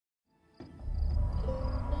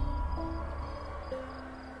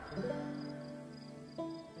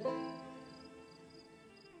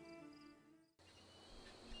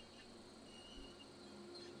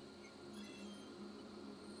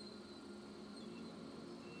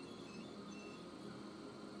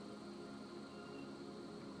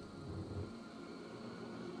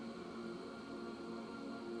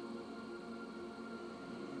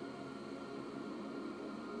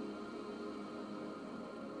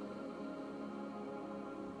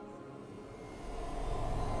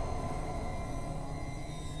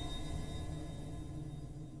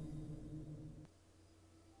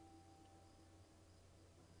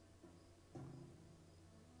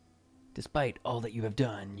Despite all that you have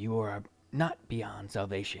done, you are not beyond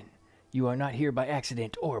salvation. You are not here by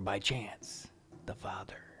accident or by chance. The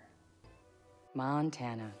Father.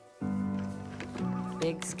 Montana.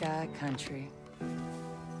 Big sky country.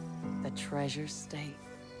 The Treasure State.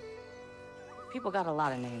 People got a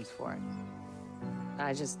lot of names for it.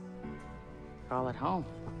 I just call it home.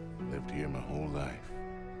 Lived here my whole life.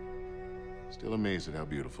 Still amazed at how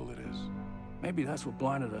beautiful it is. Maybe that's what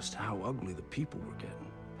blinded us to how ugly the people were getting.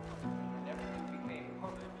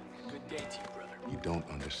 Good day to you, brother. You don't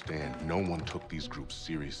understand. No one took these groups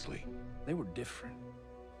seriously. They were different.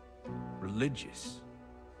 Religious.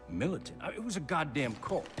 Militant. It was a goddamn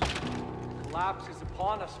cult. Collapse is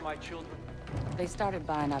upon us, my children. They started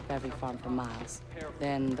buying up every farm for miles.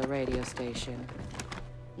 Then the radio station.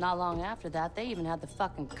 Not long after that, they even had the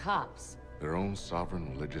fucking cops. Their own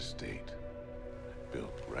sovereign religious state.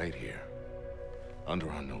 Built right here. Under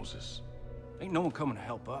our noses. Ain't no one coming to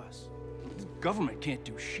help us. The government can't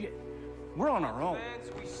do shit. We're on our own. Commands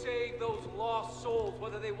we save those lost souls,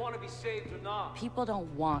 whether they want to be saved or not. People don't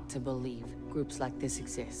want to believe groups like this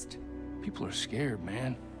exist. People are scared,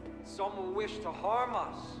 man. Some will wish to harm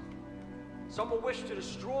us. Some will wish to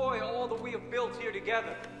destroy all that we have built here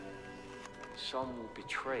together. Some will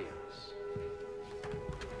betray us.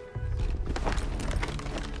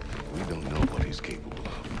 We don't know what he's capable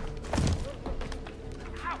of.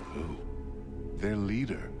 Who? Their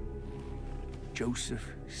leader. Joseph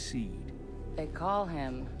Seed. They call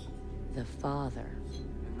him the Father.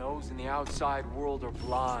 And those in the outside world are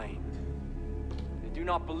blind. They do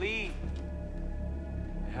not believe.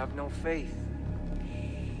 They have no faith.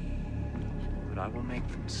 But I will make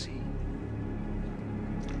them see.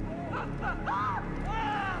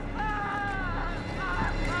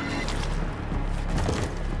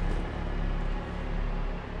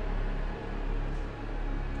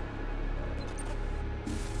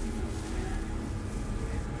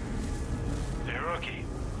 Hey, Rookie.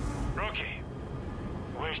 Rookie.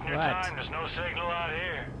 Wasting your What? time, there's no signal out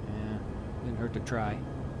here. Yeah, didn't hurt to try.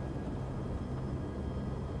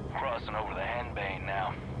 Crossing over the Henbane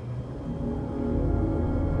now.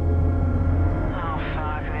 Oh,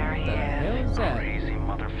 fuck, there he The hell is. is that? Crazy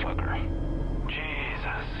motherfucker.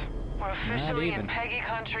 Jesus. We're officially even. in Peggy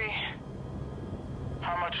country.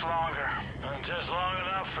 How much longer? Just long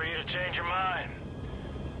enough for you to change your mind.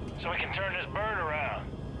 So we can turn this bird around.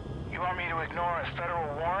 You want me to ignore a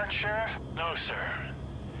federal warrant, Sheriff? No, sir.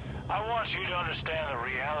 I want you to understand the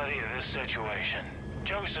reality of this situation.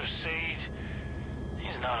 Joseph Seed,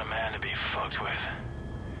 he's not a man to be fucked with.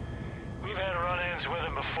 We've had run-ins with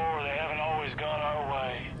him before. They haven't always gone our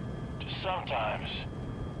way. Just sometimes.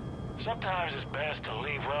 Sometimes it's best to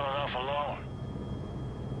leave well enough alone.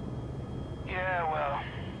 Yeah, well,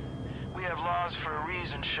 we have laws for a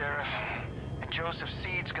reason, Sheriff. And Joseph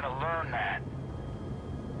Seed's gonna learn that.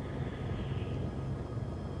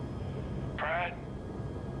 Pratt,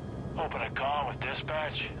 open a comm with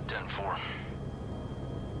dispatch. 10-4.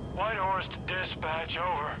 Whitehorse to dispatch,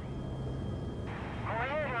 over. Go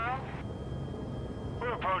ahead, Earl.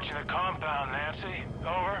 We're approaching the compound, Nancy.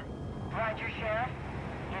 Over. Roger, Sheriff.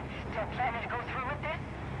 You still planning to go through with this?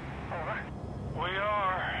 Over. We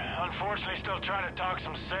are. Unfortunately, still trying to talk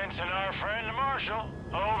some sense in our friend, the Marshal.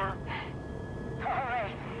 Over. All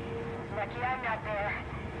right. Lucky I'm not there.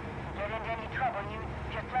 Get into any trouble, you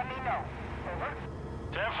just let me know. Over.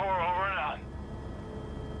 10-4, over and out.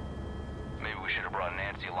 Maybe we should have brought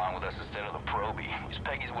Nancy along with us instead of the Proby. These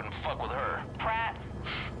Peggies wouldn't fuck with her. Pratt.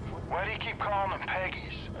 Why do you keep calling them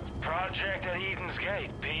Peggies? Project at Eden's Gate,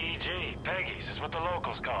 PEG. Peggies is what the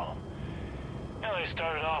locals call them. You know, they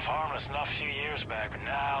started off harmless enough a few years back, but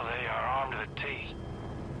now they are armed to the teeth.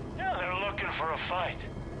 Yeah, they're looking for a fight.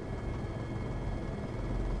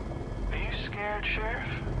 Are you scared, Sheriff?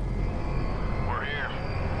 We're here.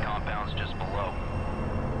 Compound's just below.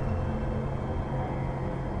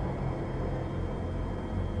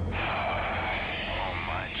 Oh,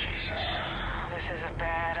 my Jesus. This is a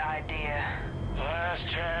bad idea. Last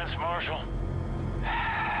chance, Marshal.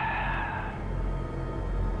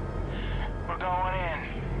 We're going in.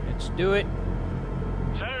 Let's do it.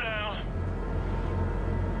 Set her down.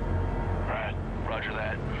 Right. Roger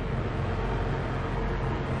that.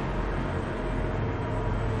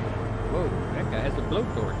 Whoa, that guy has a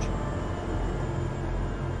blowtorch.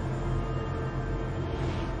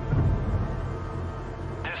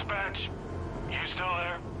 Dispatch, you still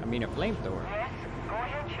there? I mean, a flamethrower. Yes? Go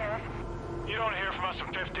ahead, Sheriff. You don't hear from us in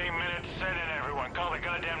 15 minutes. Send in everyone. Call the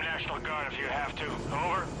goddamn National Guard if you have to.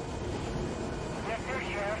 Over. Yes, sir,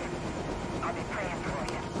 Sheriff. I'll be praying for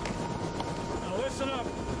you. Now listen up.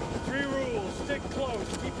 3 rules. Stick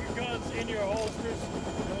close. Keep your guns in your holsters.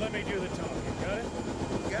 And let me do the talking. Got it?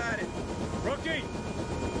 Got it. Rookie!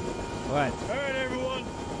 What? All right, everyone.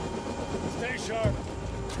 Stay sharp.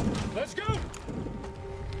 Let's go!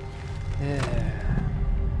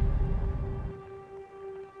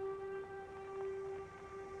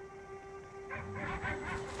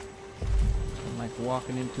 I'm like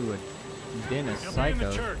walking into a den of You'll be in the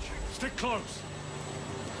psychos. church. Stick close.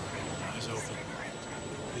 Eyes open.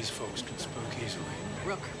 These folks can spook easily.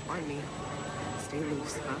 Rook, on me. Stay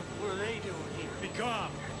loose, huh? What are they doing here? Be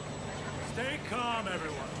calm. Stay calm,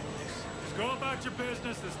 everyone. Just go about your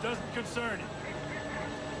business. This doesn't concern you.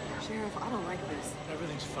 Sheriff, I don't like this.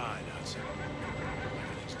 Everything's fine, Hudson.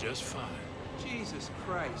 Everything's just fine. Jesus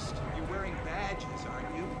Christ. You're wearing badges,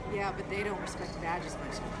 aren't you? Yeah, but they don't respect badges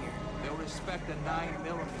much up here. They'll respect a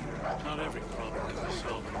 9mm. Not every problem can be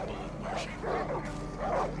solved with a bullet, Marshal.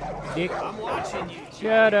 Dick. I'm watching you.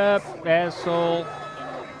 Shut up, asshole.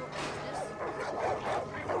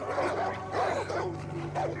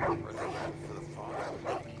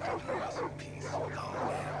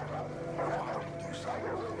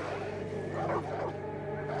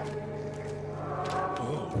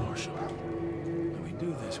 Oh, Marshal. When we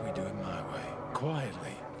do this, we do it my way.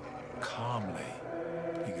 Quietly. Calmly.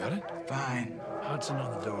 You got it? Fine. Hudson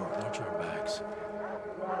on the door. Watch our backs.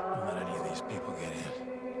 Don't let any of these people get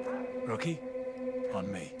in. Rookie,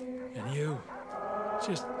 on me. And you,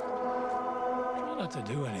 just try not to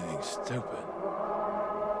do anything stupid.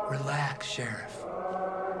 Relax, Sheriff.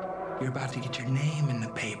 You're about to get your name in the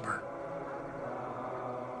paper.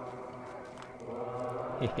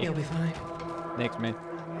 You'll be fine. Thanks, man.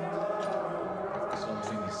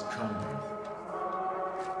 Something is coming.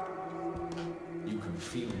 You can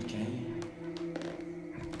feel it, can you?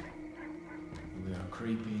 We are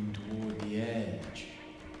creeping toward the edge.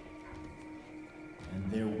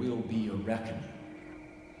 And there will be a reckoning.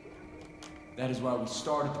 That is why we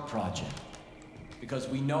started the project. Because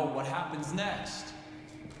we know what happens next.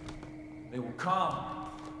 They will come.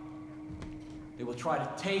 They will try to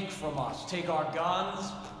take from us. Take our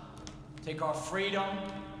guns. Take our freedom.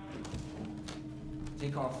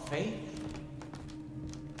 Take our faith.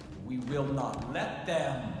 We will not let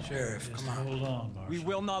them. Sheriff, come on. Hold on, Marshal. We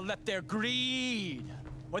will not let their greed,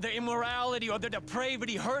 or their immorality, or their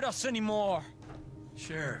depravity hurt us anymore.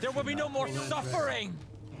 Sheriff. There will be no more suffering.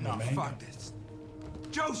 No, fuck this.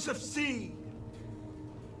 Joseph C.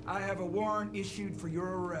 I have a warrant issued for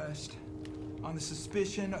your arrest on the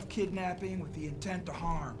suspicion of kidnapping with the intent to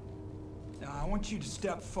harm. Now, I want you to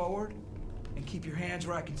step forward and keep your hands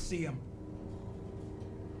where I can see them.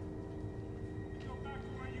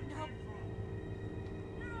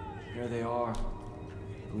 Here they are.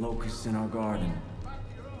 The locusts in our garden.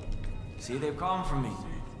 See, they've come for me.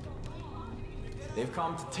 They've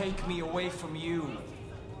come to take me away from you.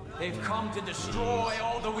 They've come to destroy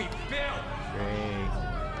all that we built. Great.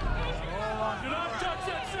 Do not touch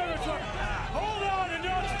that senator! Hold on and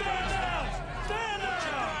don't stand down! Stand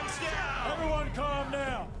down! Everyone calm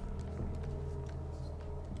down!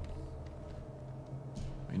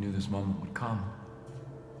 We knew this moment would come.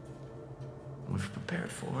 We've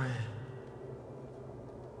prepared for it.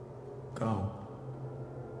 Go.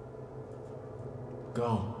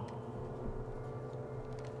 Go.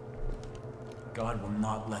 God will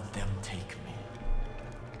not let them take me.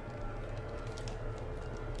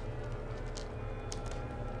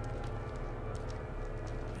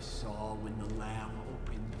 I saw when the Lamb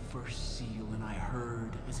opened the first seal, and I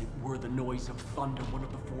heard, as it were the noise of thunder, one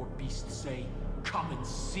of the 4 beasts say, "Come and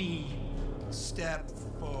see." Step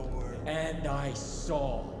forward. And I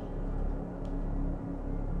saw.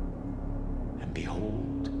 And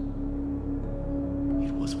behold,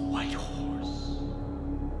 it was a white horse.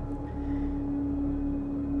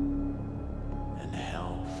 And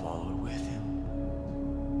hell followed with him.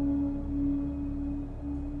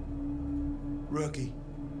 Rookie,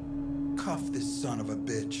 cuff this son of a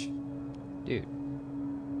bitch. Dude.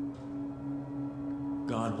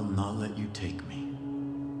 God will not let you take me.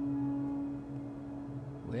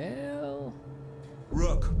 Well...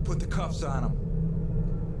 Rook, put the cuffs on him.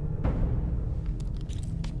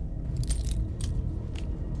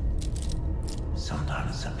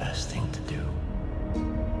 Sometimes the best thing to do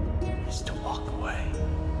is to walk away.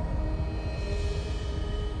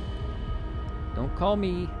 Don't call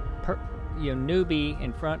me you newbie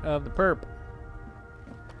in front of the perp.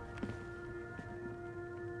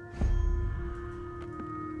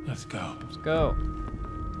 Let's go. Let's go.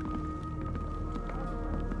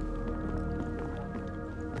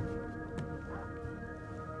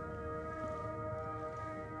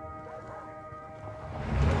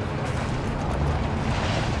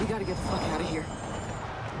 We gotta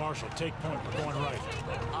take point. We're going right.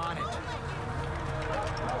 On it.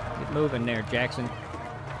 Get moving there, Jackson.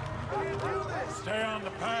 Stay on the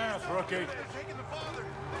path, rookie.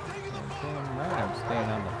 Damn right I'm staying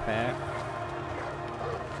on the path.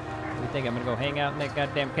 You think I'm gonna go hang out in that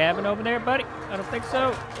goddamn cabin over there, buddy? I don't think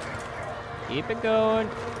so. Keep it going.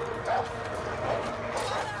 Back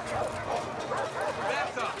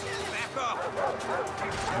up! Back up!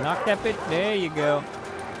 Knock that bitch. There you go.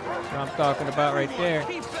 That's what I'm talking about right there.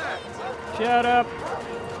 Shut up.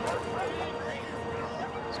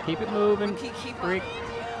 Just keep it moving. Freak.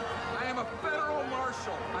 I am a federal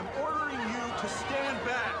marshal. I'm ordering you to stand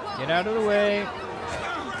back. Get out of the way.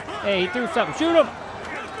 Hey, he threw something. Shoot him.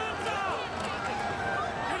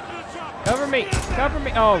 Cover me. Cover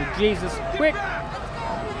me. Oh, Jesus. Quick.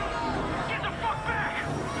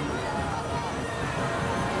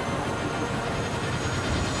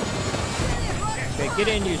 Okay, get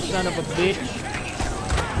in, you son of a bitch.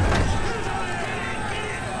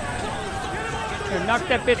 Here, knock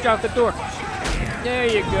that bitch out the door. There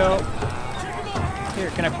you go. Here,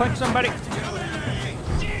 can I punch somebody?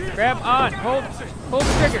 Grab on. Hold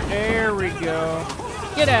the trigger. There we go.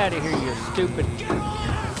 Get out of here, you stupid.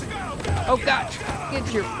 Oh, God.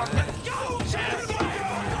 Get your fucking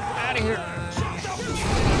out of here.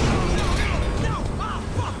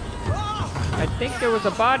 I think there was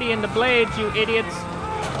a body in the blades, you idiots.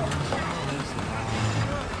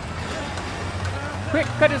 Quick,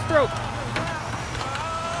 cut his throat.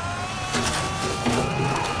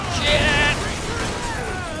 Shit!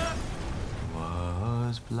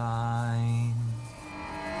 Was blind,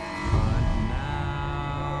 but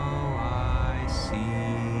now I see.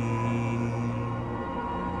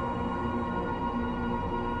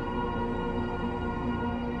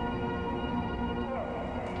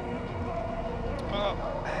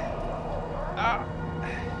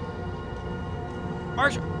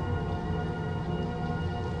 Marshal!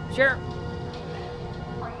 Sheriff!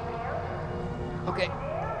 Okay.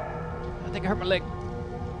 I think I hurt my leg.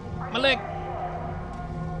 My leg!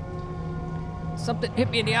 Something hit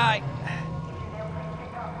me in the eye.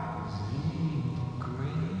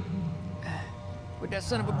 Where'd that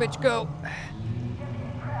son of a bitch go?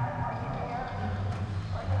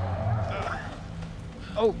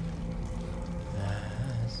 Oh!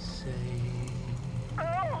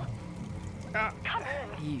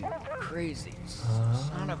 You crazy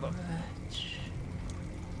son of a bitch.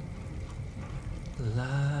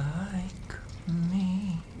 Like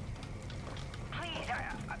me. Please,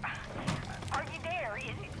 are you there?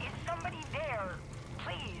 Is somebody there?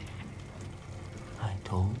 Please. I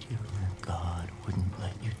told you that God wouldn't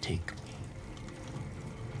let you take me.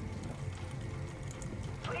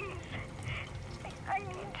 Please. I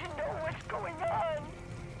need to know what's going on.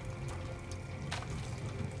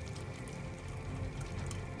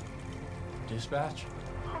 Dispatch?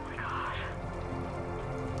 Oh my God.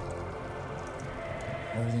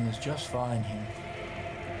 Everything is just fine here.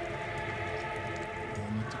 You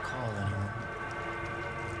don't need to call anyone.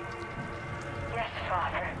 Yes,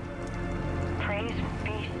 Father. Praise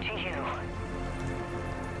be to you.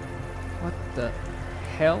 What the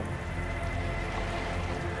hell?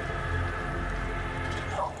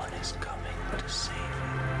 No one is coming to save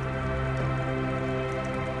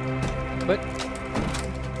you. But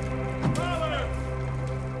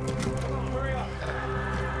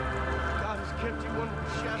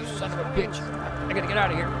you son of a bitch. I gotta get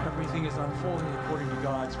out of here. Everything is unfolding according to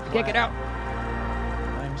God's plan. I can't get out.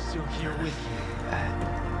 I'm still here with you.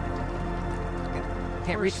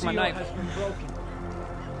 Can't reach my knife. Has been broken.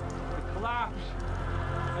 The collapse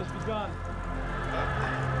has begun.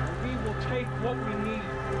 We will take what we need.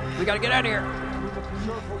 We gotta get out of here. We will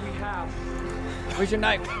preserve what we have. Where's your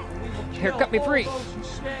knife? We will Here, kill cut me all free. those who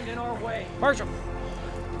stand in our way. Marshal,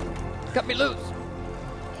 cut me loose.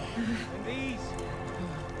 And these,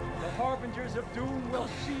 the harbingers of doom, will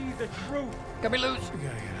see the truth. Cut me loose. We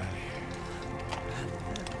gotta get out of here.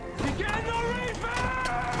 Begin the reaping!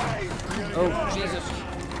 Oh, Jesus.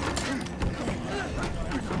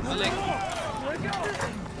 My leg.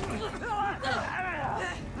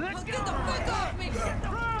 Get the fuck off me!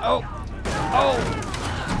 Oh. Oh.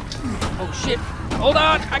 Oh, shit. Hold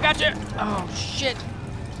on. I got you. Oh, shit.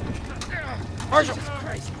 Marshal.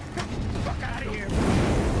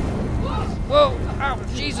 Whoa. Oh,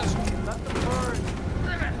 Jesus.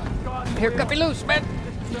 Here, cut me loose, man.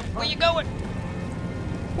 Where you going?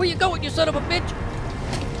 Where you going, you son of a bitch?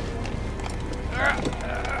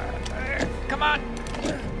 Come on.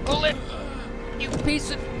 Pull it. You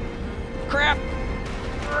piece of crap.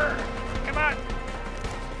 Come on.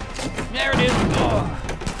 There it is.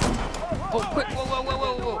 Oh, quick.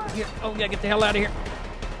 Whoa. Here. Oh, we gotta get the hell out of here.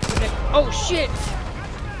 Oh, shit!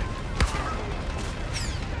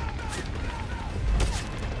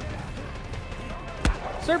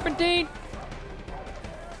 Serpentine!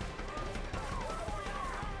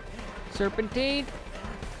 Serpentine!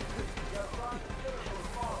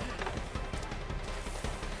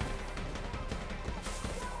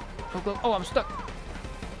 Go, go. Oh, I'm stuck.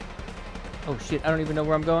 Oh, shit. I don't even know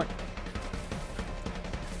where I'm going.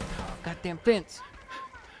 Goddamn fence.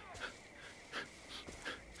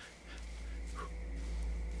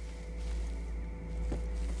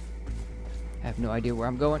 I have no idea where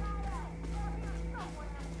I'm going.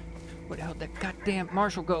 Where the hell did that goddamn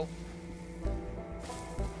marshal go?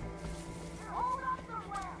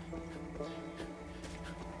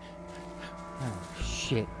 Oh,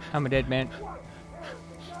 shit. I'm a dead man.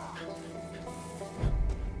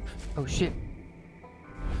 Oh, shit.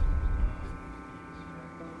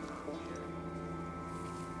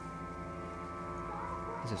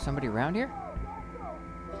 Is there somebody around here?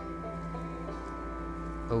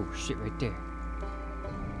 Oh, shit, right there.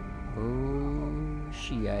 Oh,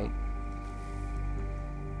 shit.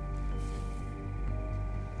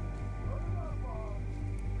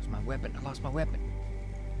 Where's my weapon? I lost my weapon.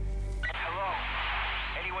 Hello?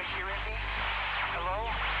 Anyone hearing me? Hello?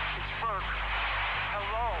 It's Ferg.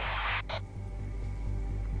 Hello?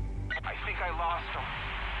 I think I lost him.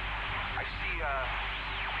 I see a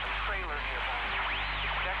trailer nearby.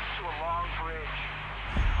 It's next to a long bridge.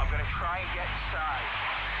 I'm gonna try and get inside.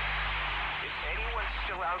 If anyone's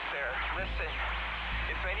still out there, listen.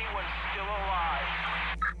 If anyone's still alive.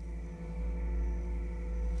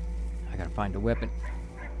 I gotta find a weapon.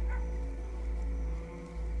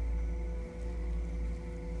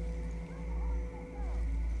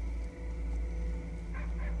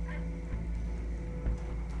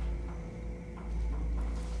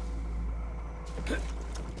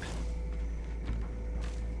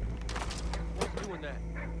 Doing that.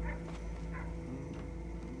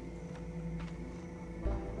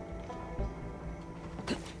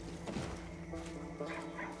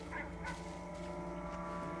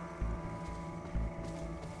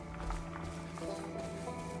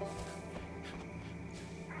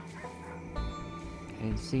 I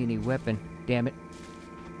didn't see any weapon. Damn it.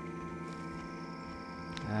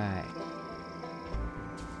 Alright.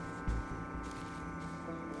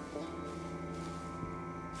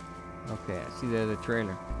 Okay, I see the other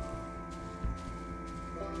trailer.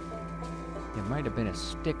 There might have been a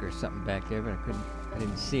stick or something back there, but I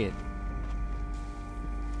didn't see it.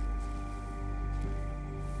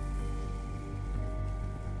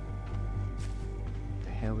 What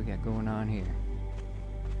the hell we got going on here?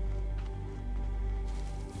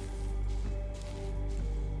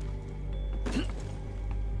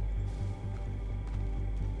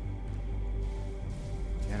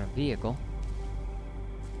 Got a vehicle.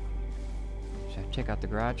 Should I check out the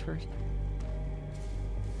garage first?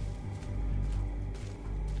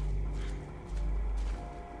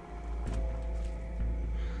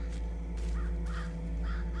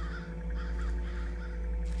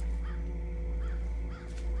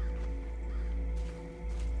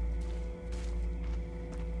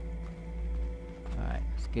 Alright,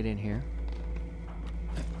 let's get in here.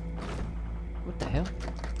 What the hell?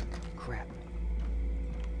 Crap.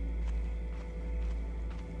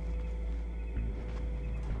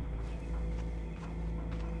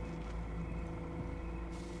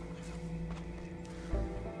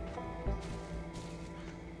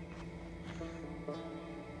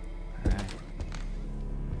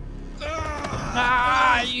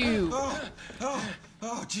 Ah, you!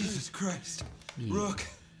 Oh, Jesus Christ. You Rook.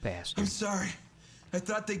 bastard. I'm sorry. I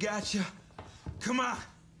thought they got you. Come on.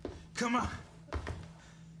 Come on.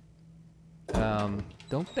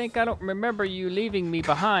 Don't think I don't remember you leaving me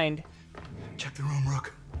behind. Check the room,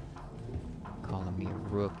 Rook. Calling me a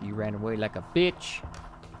rook. You ran away like a bitch.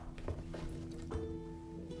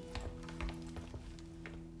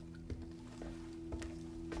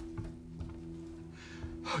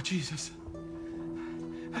 Oh, Jesus.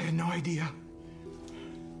 I had no idea.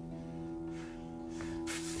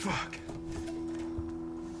 Fuck.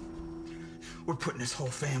 We're putting this whole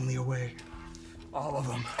family away. All of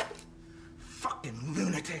them. Fucking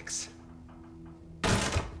lunatics.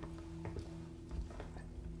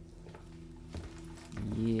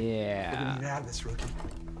 Yeah. We're gonna get out of this, Rookie.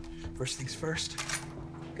 First things first,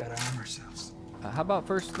 gotta arm ourselves. How about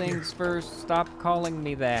first things first, stop calling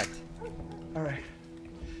me that. All right,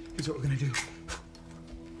 here's what we're gonna do.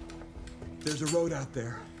 There's a road out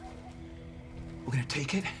there. We're gonna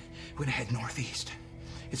take it, we're gonna head northeast.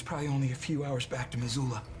 It's probably only a few hours back to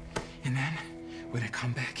Missoula. And then, we're gonna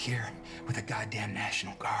come back here with a goddamn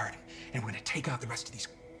National Guard, and we're gonna take out the rest of these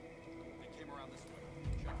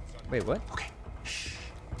Wait, what? Okay. Shh.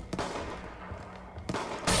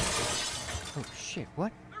 Oh shit!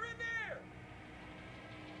 What?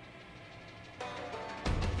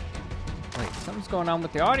 Wait, something's going on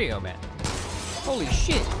with the audio, man. Holy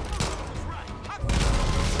shit!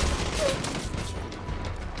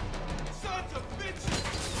 Sons of bitches!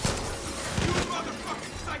 You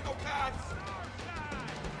motherfucking psychopaths!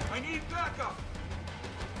 I need backup!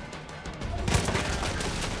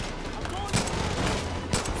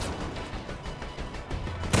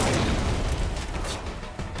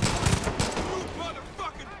 You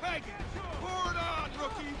motherfucking pagans! Pour it on,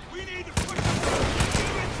 rookie! We need to push them!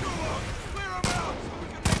 Give it to them! Clear them out so we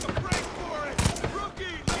can make a break for it!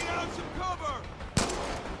 Rookie, lay down some cover!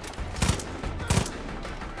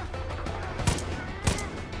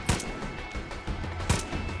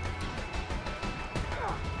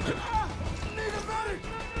 Need a medic!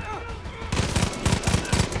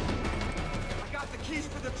 I got the keys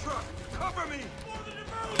for the truck! Cover me!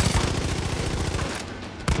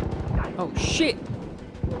 Oh shit!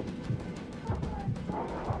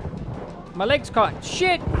 My leg's caught.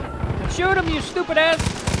 Shit! Shoot him, you stupid ass!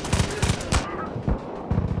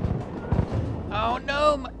 Oh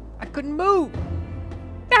no! I couldn't move!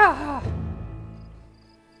 Ah!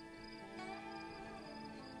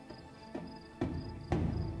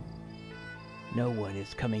 No one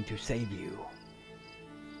is coming to save you.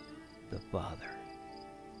 The Father.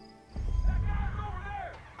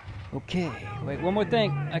 Okay, wait, one more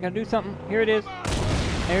thing. I gotta do something. Here it is.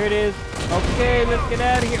 There it is. Okay, let's get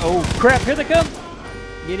out of here. Oh crap, here they come!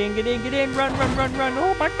 Get in, get in, get in. Run, run, run, run.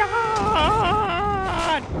 Oh my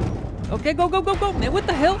god! Okay, go, go, go, go. Man, what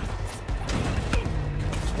the hell?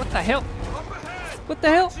 What the hell? What the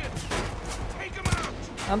hell?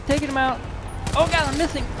 I'm taking him out. Oh god, I'm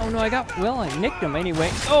missing. Oh no, I nicked him anyway.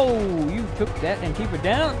 Oh, you took that and keep it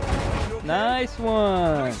down. Nice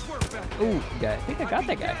one. Ooh, I think I got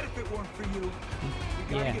that guy.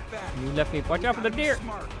 Yeah, you left me. Watch out for the deer.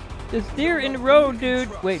 There's deer in the road, dude.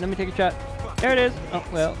 Wait, let me take a shot. There it is. Oh,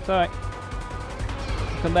 well, it's alright.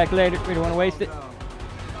 Come back later. We don't want to waste it.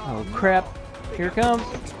 Oh, crap. Here it comes.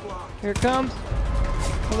 Here it comes.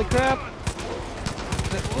 Holy crap.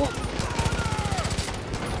 Oh.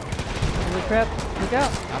 Holy crap. Look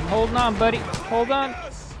out. I'm holding on, buddy. Hold on.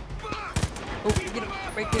 Oh, get him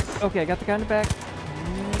right there. Okay, I got the guy in the back.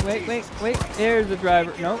 Wait, wait, wait. There's the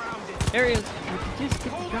driver. No. There he is. Just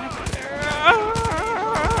get the driver.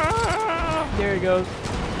 There he goes.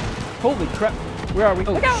 Holy crap. Where are we?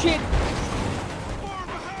 Oh, shit.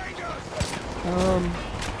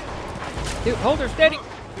 Dude, hold her steady.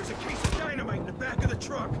 There's a case of dynamite in the back of the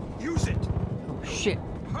truck. Use it. Oh, shit.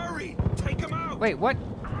 Hurry. Take him out. Wait, what?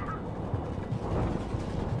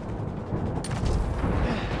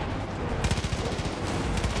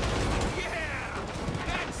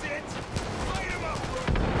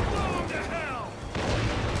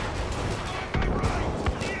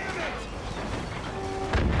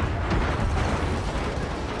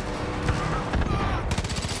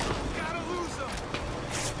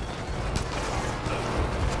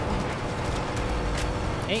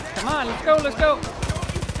 Hey, come on, let's go, let's go.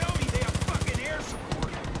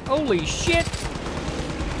 Holy shit.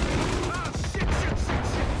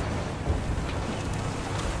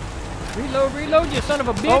 Reload, reload, you son of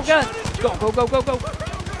a bitch. Oh god. Go, go, go, go, go.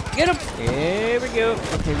 Get him. There we go.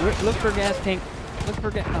 Okay, look for a gas tank. Look for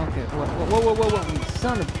gas. Okay, whoa, whoa, whoa, whoa, whoa. You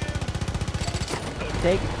son of.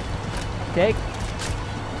 Take. Take.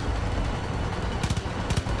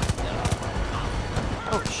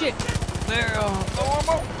 Oh shit. There. Oh,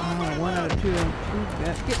 1 out of 2.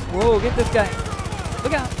 Whoa, get this guy.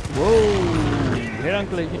 Look out. Whoa. Head on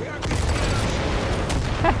collision.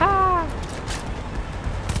 Haha.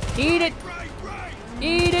 Eat it.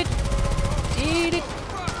 Eat it. Eat it.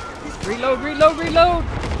 Reload, reload, reload.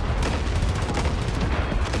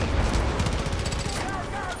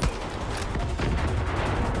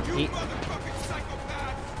 Eat.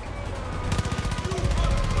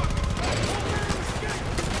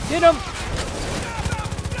 Get him.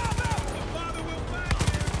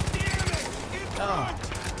 Oh.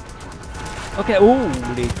 Okay,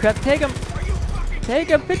 holy crap, take him! Take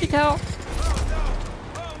him, 50 cal!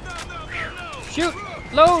 Shoot!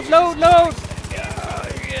 Load, load, load!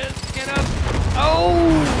 Yes, get up!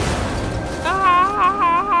 Oh!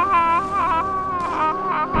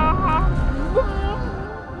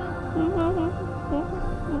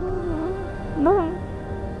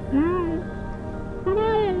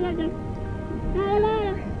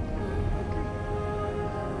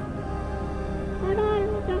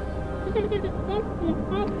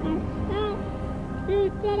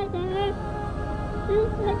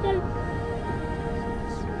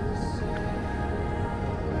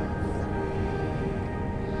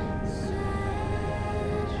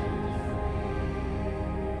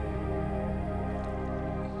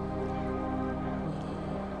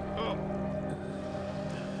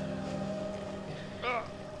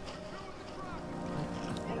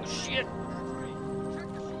 shit.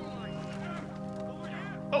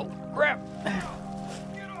 Oh, crap.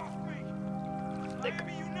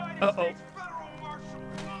 Uh-oh.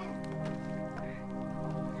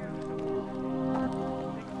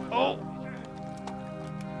 Oh.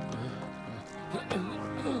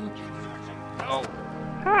 Oh.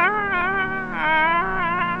 My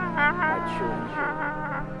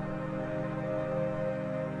children,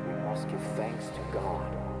 we must give thanks to God.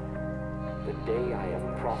 The day I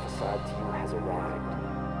have prophesied to you has arrived.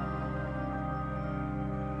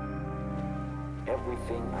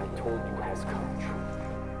 Everything I told you has come true.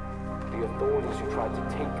 The authorities who tried to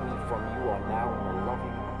take me from you are now in the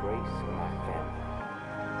loving embrace of my family.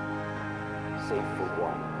 Save for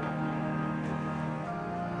one.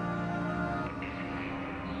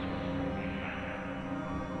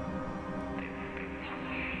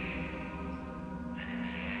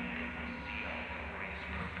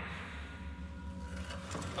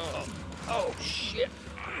 Oh, shit.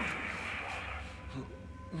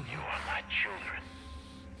 You are my children.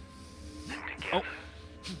 And together, Oh.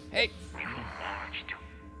 Hey. we will march to...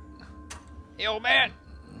 Hey, old man.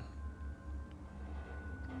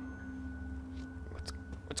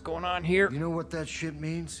 What's going on here? You know what that shit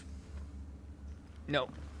means? No.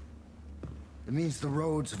 It means the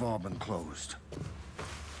roads have all been closed.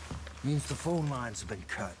 It means the phone lines have been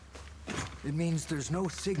cut. It means there's no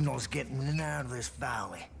signals getting in and out of this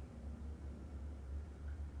valley.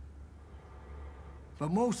 But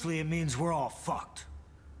mostly it means we're all fucked.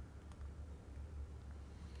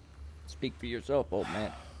 Speak for yourself, old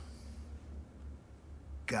man.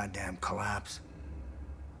 Goddamn collapse.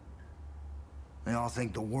 They all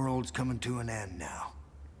think the world's coming to an end now.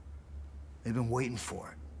 They've been waiting for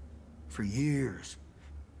it. For years.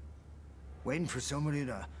 Waiting for somebody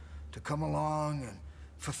to come along and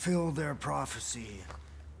fulfill their prophecy and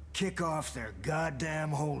kick off their goddamn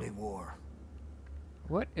holy war.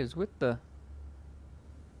 What is with the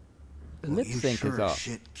Well, lip you sync sure is off?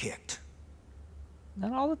 shit kicked.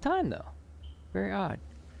 Not all the time, though. Very odd.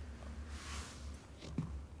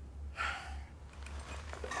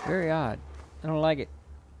 Very odd. I don't like it.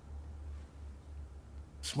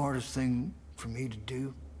 Smartest thing for me to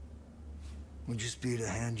do would just be to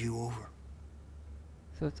hand you over.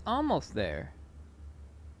 So it's almost there.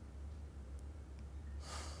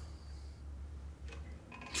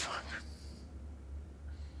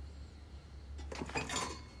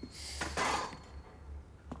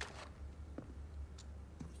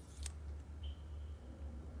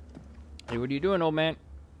 Hey, what are you doing, old man?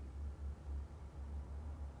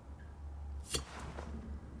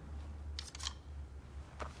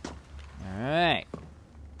 Alright.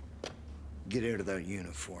 Get out of that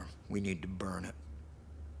uniform. We need to burn it.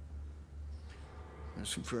 There's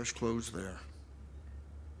some fresh clothes there.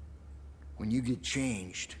 When you get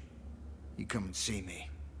changed, you come and see me.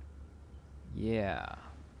 Yeah.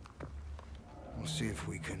 We'll see if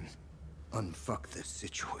we can unfuck this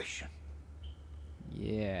situation.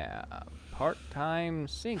 Yeah. Part-time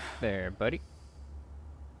sync there, buddy.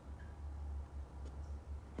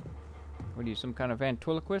 What are you, some kind of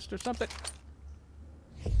ventriloquist or something?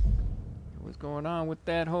 What's going on with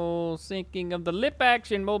that whole syncing of the lip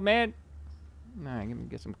action, old man? Alright, let me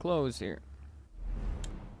get some clothes here.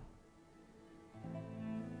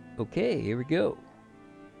 Okay, here we go.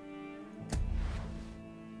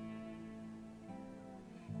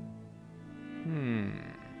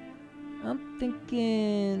 I'm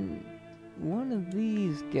thinking one of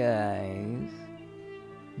these guys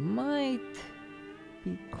might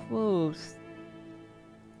be close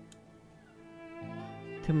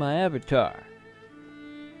to my avatar.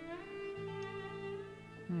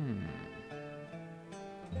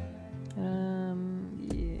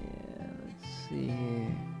 Yeah, let's see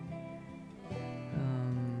here.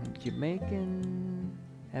 Jamaican,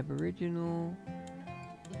 Aboriginal,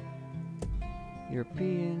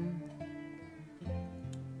 European.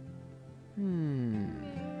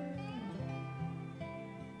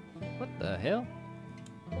 What the hell?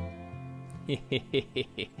 I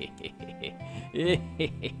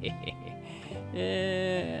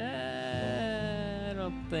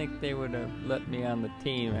don't think they would have let me on the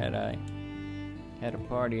team had I had a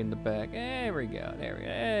party in the back. There we go.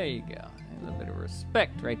 There you go. A little bit of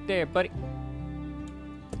respect right there, buddy.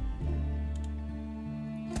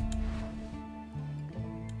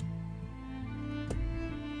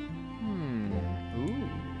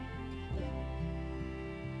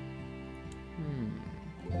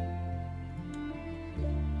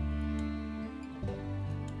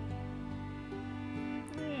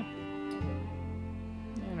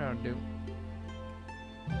 That'll do.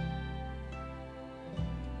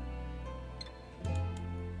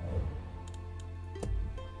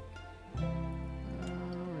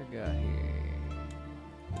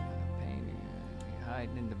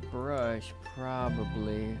 brush,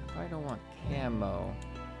 probably. I don't want camo.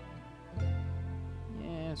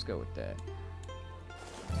 Yeah, let's go with that.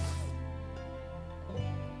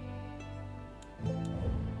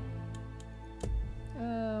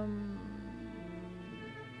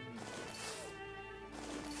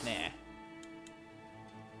 Nah.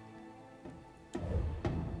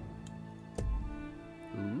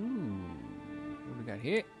 Ooh. What do we got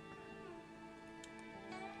here?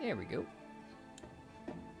 There we go.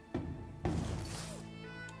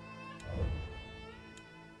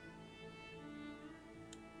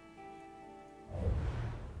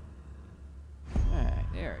 Alright,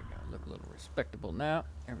 there we go. Look a little respectable now.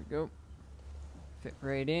 There we go. Fit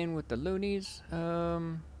right in with the loonies.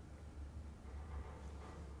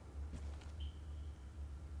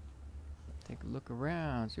 Take a look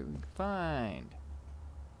around, see what we can find.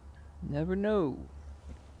 Never know.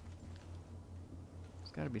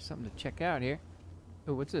 There's got to be something to check out here.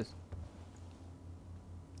 Oh, what's this?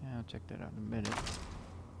 Yeah, I'll check that out in a minute.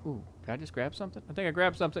 Ooh, did I just grab something? I think I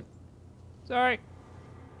grabbed something. Sorry.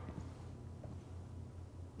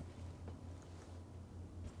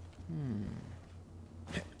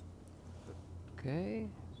 Okay,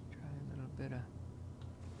 let's try a little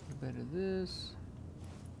bit of this.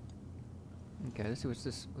 Okay, let's see what's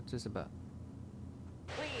this about.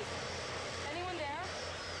 Please, anyone there?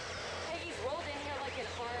 Peggy's rolled in here like an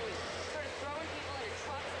army, started throwing people into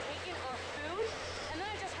trucks, taking our food, and then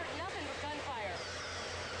I just heard nothing but gunfire.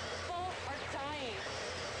 People are dying.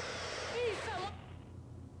 Please, someone.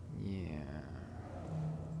 Yeah,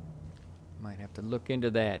 might have to look into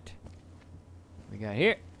that. What we got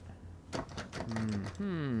here?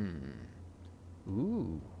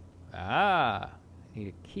 Ooh. Ah. Need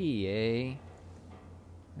a key, eh?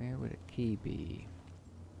 Where would a key be?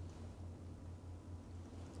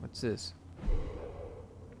 What's this?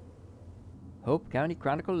 Hope County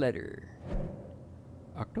Chronicle letter.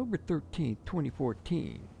 October 13th,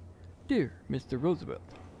 2014. Dear Mr. Roosevelt,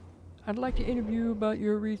 I'd like to interview you about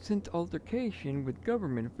your recent altercation with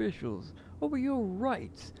government officials over your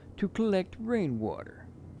rights to collect rainwater.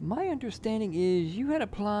 My understanding is you had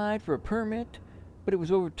applied for a permit, but it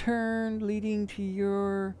was overturned, leading to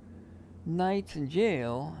your nights in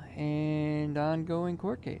jail and ongoing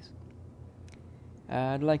court case.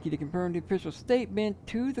 I'd like you to confirm the official statement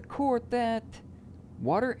to the court that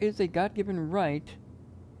water is a God-given right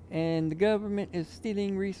and the government is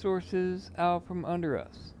stealing resources out from under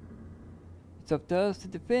us. It's up to us to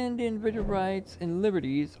defend individual rights and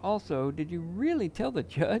liberties. Also, did you really tell the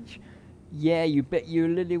judge? Yeah, you bet your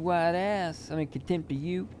lily white ass I'm in contempt of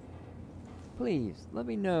you. Please, let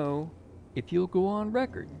me know if you'll go on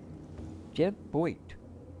record. Jeb Boyd,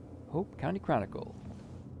 Hope County Chronicle.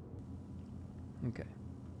 Okay.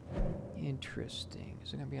 Interesting.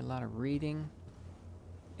 Is there going to be a lot of reading?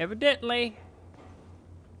 Evidently.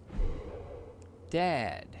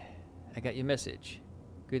 Dad, I got your message.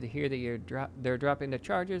 Good to hear that they're dropping the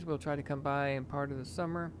charges. We'll try to come by in part of the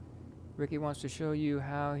summer. Ricky wants to show you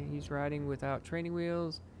how he's riding without training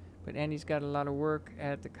wheels, but Andy's got a lot of work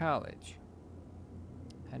at the college.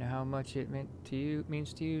 I know how much it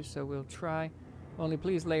means to you, so we'll try. Only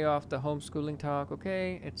please lay off the homeschooling talk,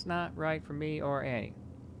 okay? It's not right for me or Annie.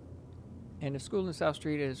 And the school in South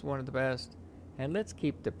Street is one of the best. And let's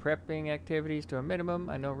keep the prepping activities to a minimum.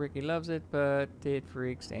 I know Ricky loves it, but it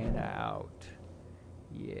freaks Anna out.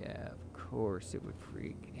 Yeah, of course it would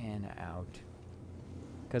freak Anna out.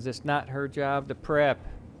 Because it's not her job to prep.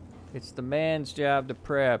 It's the man's job to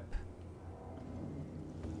prep.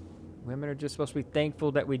 Women are just supposed to be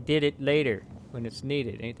thankful that we did it later when it's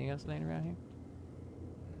needed. Anything else laying around here?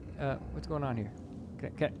 What's going on here?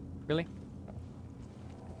 Really?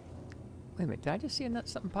 Wait a minute, did I just see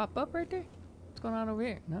something pop up right there? What's going on over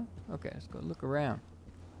here? No? Okay, let's go look around.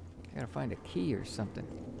 I gotta find a key or something.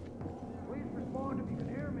 Please respond if you can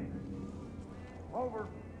hear me. Over.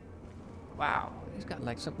 Wow, he's got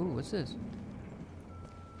like some. Ooh, what's this?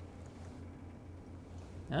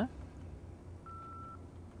 Huh?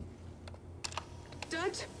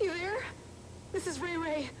 Dutch, you there? This is Ray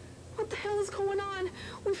Ray. What the hell is going on?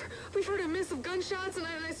 We've heard a miss of gunshots, and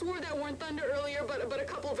I swore that weren't thunder earlier, but a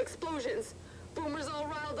couple of explosions. Boomer's all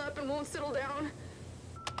riled up and won't settle down.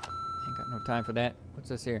 Ain't got no time for that. What's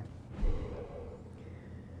this here?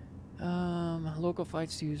 Local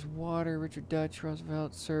fights to use water. Richard Dutch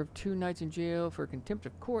Roosevelt served 2 nights in jail for contempt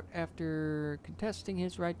of court after contesting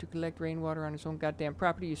his right to collect rainwater on his own goddamn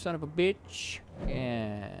property, you son of a bitch.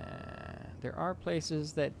 Yeah. There are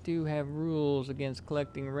places that do have rules against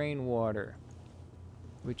collecting rainwater,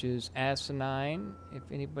 which is asinine, if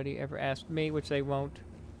anybody ever asked me, which they won't.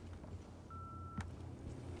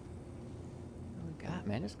 What do we got? shot,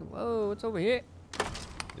 man. Whoa, what's over here?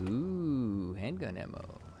 Ooh, handgun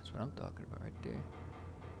ammo. That's what I'm talking about right there.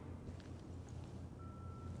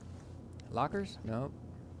 Lockers? Nope.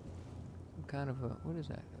 Some kind of a, what is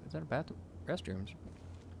that? Is that a bathroom? Restrooms.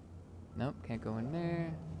 Nope, can't go in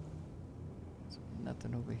there.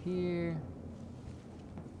 Nothing over here.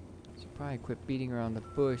 Should probably quit beating around the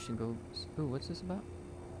bush and go. Ooh, what's this about?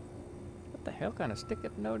 What the hell kind of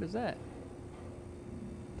stick-up note is that?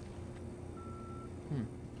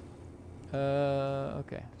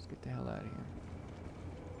 Okay, let's get the hell out of here.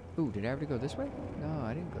 Ooh, did I ever go this way? No,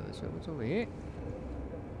 I didn't go this way. What's over here?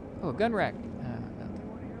 Oh, a gun rack. Nothing.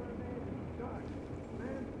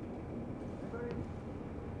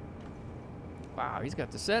 Wow, he's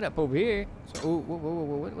got the setup over here. So, ooh, whoa,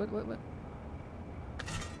 what?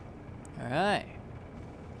 Alright.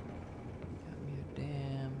 Got me a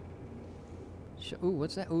damn... Ooh,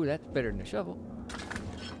 what's that? Ooh, that's better than a shovel.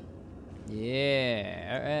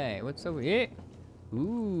 Yeah, alright. What's over here?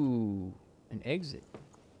 Ooh, an exit.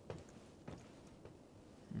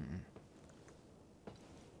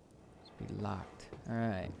 Must be locked.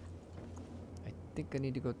 Alright. I think I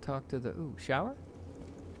need to go talk to the... Ooh, shower?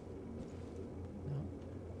 No.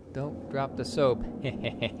 Don't drop the soap.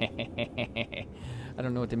 I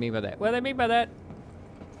don't know what they mean by that. What do they mean by that?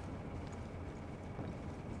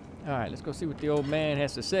 Alright, let's go see what the old man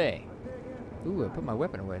has to say. Ooh, I put my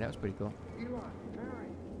weapon away. That was pretty cool.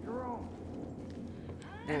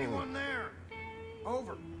 Anyone there?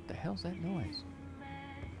 Over. What the hell's that noise?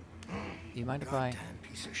 You mind if I... Goddamn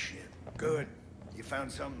piece of shit. Good. You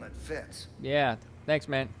found something that fits. Yeah, thanks,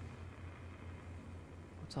 man.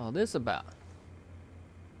 What's all this about?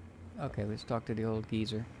 Okay, let's talk to the old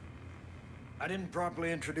geezer. I didn't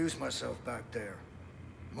properly introduce myself back there.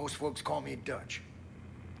 Most folks call me Dutch.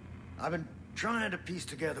 I've been trying to piece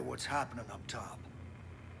together what's happening up top.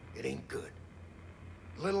 It ain't good.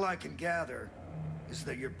 Little I can gather is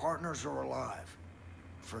that your partners are alive.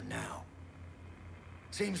 For now.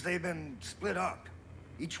 Seems they've been split up.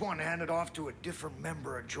 Each one handed off to a different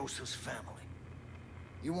member of Joseph's family.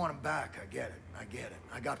 You want them back, I get it.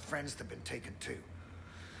 I got friends that've been taken too.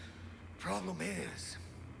 Problem is,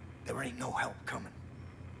 there ain't no help coming.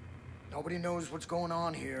 Nobody knows what's going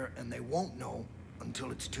on here, and they won't know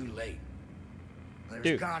until it's too late.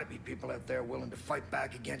 There's gotta be people out there willing to fight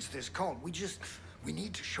back against this cult. We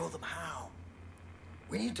need to show them how.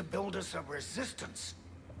 We need to build us a resistance.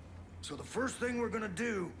 So the first thing we're gonna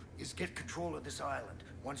do is get control of this island.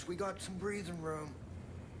 Once we got some breathing room,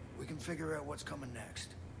 we can figure out what's coming next.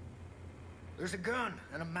 There's a gun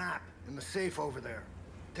and a map in the safe over there.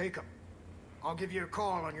 Take them. I'll give you a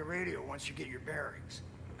call on your radio once you get your bearings.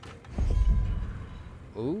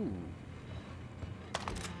 Ooh.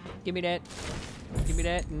 Give me that. Give me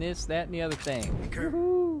that and this, that, and the other thing.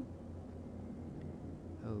 Woohoo!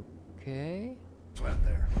 Okay. Out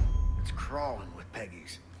there. It's crawling with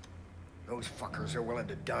Peggy's. Those fuckers are willing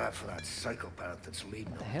to die for that psychopath that's leading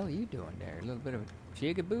them. What the hell are you doing there? A little bit of a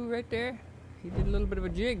jigaboo right there? He did a little bit of a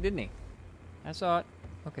jig, didn't he? I saw it.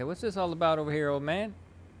 Okay, what's this all about over here, old man?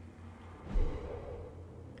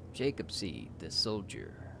 Jacob Seed, the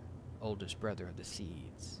soldier, oldest brother of the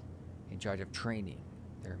Seeds, in charge of training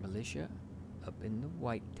their militia up in the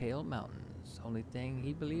Whitetail Mountains. Only thing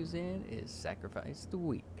he believes in is sacrifice the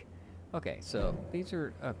weak. Okay, so these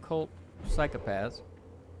are cult psychopaths,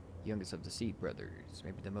 youngest of the Seed brothers,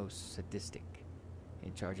 maybe the most sadistic,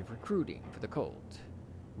 in charge of recruiting for the cult,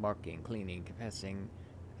 marking, cleaning, confessing,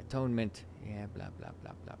 atonement, yeah, blah, blah,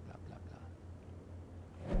 blah, blah, blah, blah,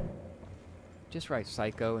 blah. Just write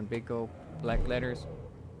psycho in big old black letters.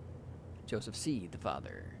 Joseph Seed, the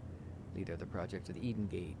father, leader of the project of the Eden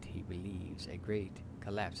Gate, he believes a great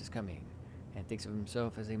collapse is coming and thinks of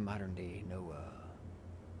himself as a modern-day Noah.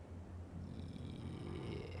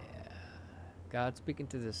 Yeah. God speaking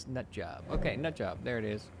to this nut job. Okay, nut job. There it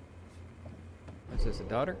is. What's this, a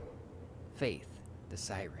daughter? Faith, the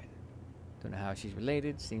siren. Don't know how she's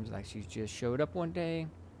related. Seems like she's just showed up one day.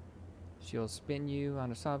 She'll spin you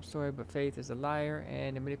on a sob story, but Faith is a liar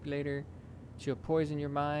and a manipulator. She'll poison your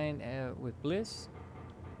mind with bliss.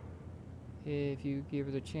 If you give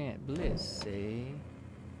her the chance. Bliss, say.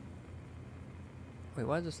 Wait,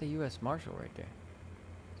 why does it say U.S. Marshal right there?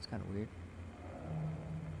 It's kind of weird.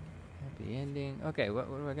 Happy ending. Okay, what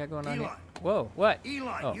do I got going on here? Whoa, what?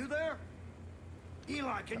 Eli, you there?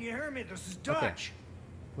 Eli, can you hear me? This is Dutch. Okay.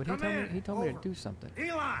 What he told me? He told me to do something.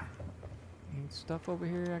 Eli! Ain't stuff over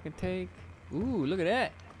here I can take. Ooh, look at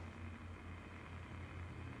that.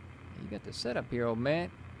 You got the setup here, old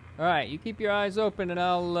man. Alright, you keep your eyes open and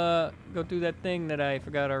I'll go do that thing that I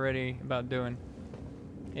forgot already about doing.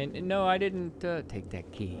 And no, I didn't take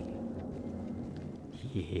that key.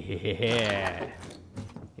 Yeah.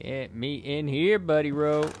 Get me in here, buddy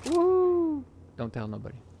Ro. Woo! Don't tell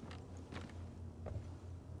nobody.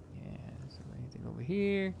 Yeah, is there anything over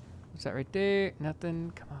here? What's that right there?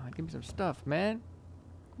 Nothing. Come on, give me some stuff, man.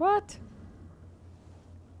 What?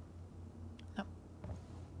 No.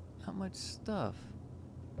 Not much stuff.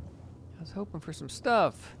 I was hoping for some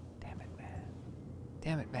stuff. Damn it, man.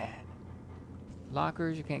 Damn it, man.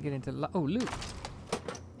 Lockers, you can't get into oh, loot.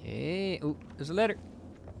 Hey, oh, there's a letter.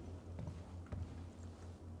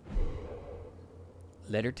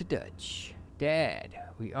 Letter to Dutch. Dad,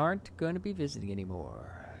 we aren't going to be visiting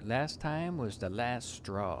anymore. Last time was the last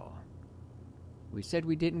straw. We said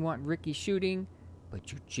we didn't want Ricky shooting,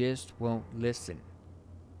 but you just won't listen.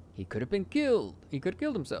 He could have been killed. He could have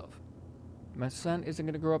killed himself. My son isn't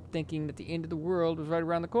going to grow up thinking that the end of the world was right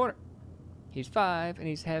around the corner. He's 5 and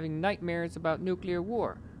he's having nightmares about nuclear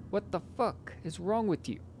war. What the fuck is wrong with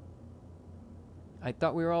you? I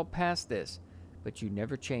thought we were all past this, but you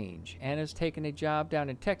never change. Anna's taken a job down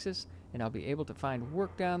in Texas, and I'll be able to find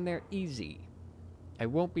work down there easy. I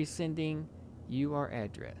won't be sending you our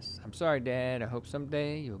address. I'm sorry, Dad. I hope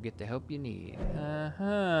someday you'll get the help you need.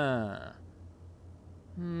 Uh-huh.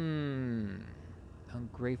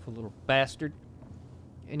 Ungrateful little bastard.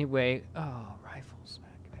 Anyway, oh, rifles.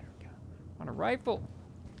 There we go. I want a rifle.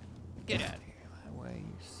 Get out of here. My way,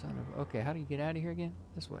 you son of... Okay, how do you get out of here again?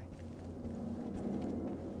 This way.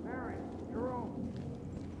 Mary, Jerome.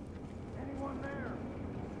 Anyone there?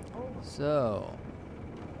 So,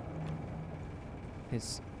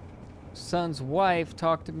 his son's wife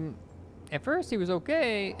talked to him. At first he was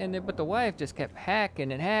okay, and then but the wife just kept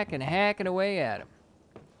hacking and hacking away at him,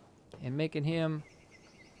 and making him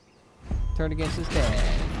turn against his dad.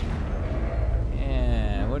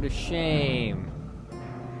 Yeah, what a shame.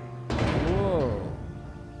 Whoa.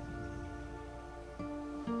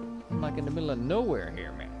 I'm like in the middle of nowhere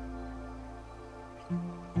here, man.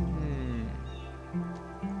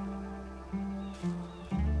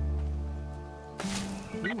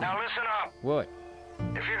 Now listen up. What?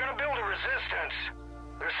 If you're gonna build a resistance,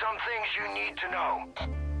 there's some things you need to know.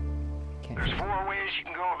 There's 4 ways you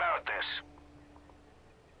can go about this.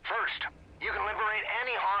 First, you can liberate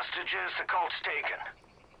any hostages the cult's taken.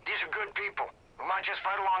 These are good people who might just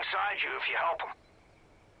fight alongside you if you help them.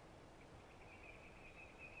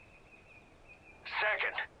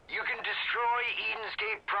 Second, you can destroy Eden's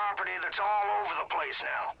Gate property that's all over the place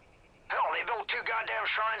now. Hell, they built 2 goddamn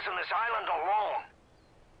shrines on this island alone.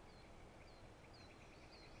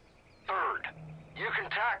 Third, you can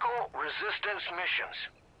tackle resistance missions.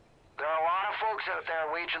 There are a lot of folks out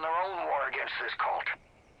there waging their own war against this cult,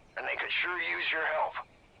 and they could sure use your help.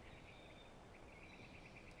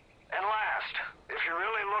 And last, if you're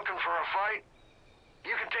really looking for a fight,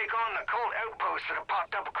 you can take on the cult outposts that have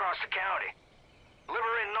popped up across the county.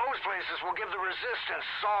 Liberating those places will give the resistance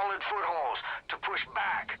solid footholds to push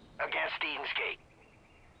back against Eden's Gate.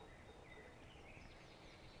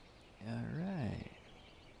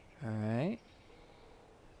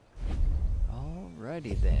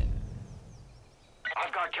 Alrighty then.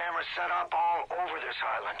 I've got cameras set up all over this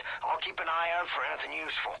island. I'll keep an eye out for anything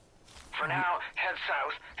useful. For now, head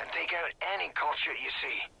south and take out any cult shit you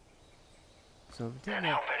see. So and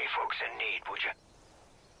help any folks in need, would you?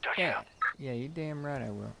 Touchdown. Yeah, you damn right I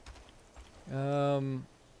will.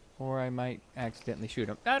 Or I might accidentally shoot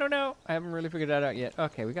him. I don't know. I haven't really figured that out yet.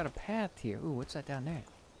 Okay, we got a path here. Ooh, what's that down there?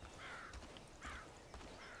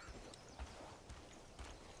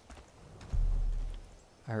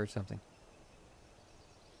 I heard something.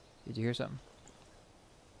 Did you hear something?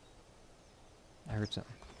 I heard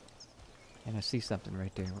something. And I see something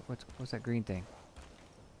right there. What's that green thing?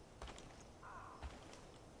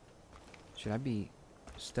 Should I be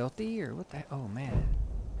stealthy or what the heck? Oh man.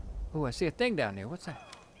 Oh, I see a thing down there. What's that?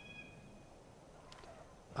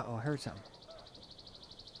 Uh-oh, I heard something.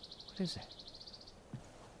 What is that?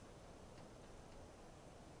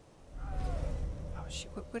 Oh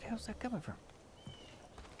shit, where the hell's that coming from?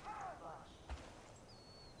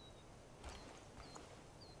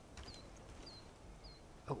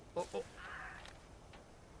 Oh.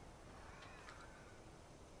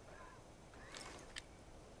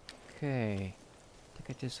 Okay. I think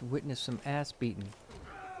I just witnessed some ass beating.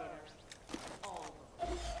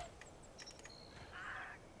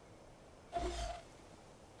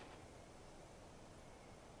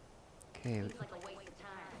 Okay. Looks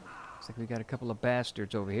like we got a couple of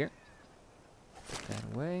bastards over here. Put that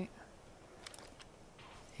away.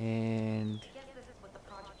 And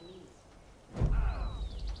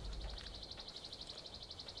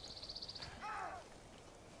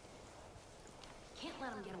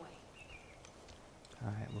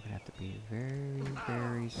Alright, we're gonna have to be very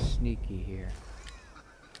sneaky here.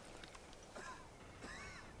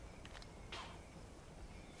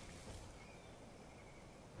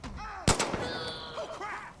 Oh,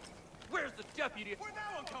 crap! Where's the deputy? Where'd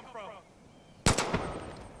that one come from?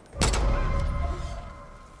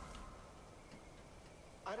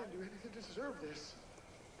 I didn't do anything to deserve this.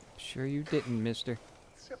 Sure you didn't, mister.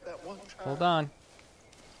 Except that one time. Hold on.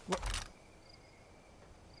 What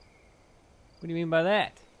do you mean by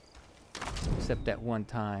that? Except that one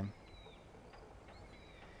time.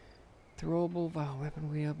 Throwable via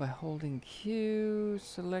weapon wheel by holding Q.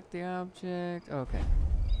 Select the object. Okay.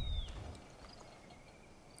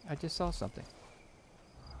 I just saw something.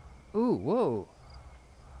 Ooh, whoa.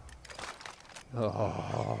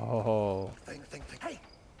 Oh. Think. Hey!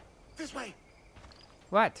 This way!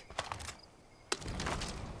 What?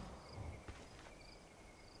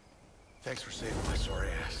 Thanks for saving my sorry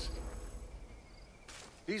ass.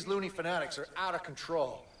 These loony fanatics are out of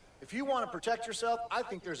control. If you want to protect yourself, I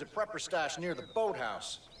think there's a prepper stash near the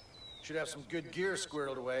boathouse. Should have some good gear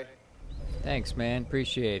squirreled away. Thanks, man.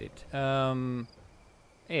 Appreciate it.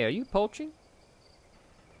 Hey, are you poaching?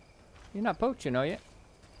 You're not poaching, are you?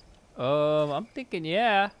 I'm thinking,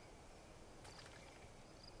 yeah.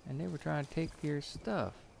 And they were trying to take your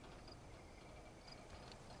stuff.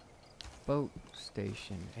 Boat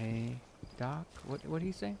station, eh? Dock? What did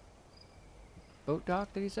he say? Boat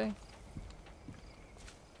dock, did he say?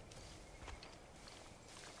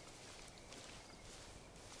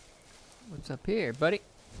 What's up here, buddy?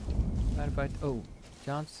 Oh,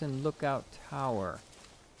 Johnson Lookout Tower.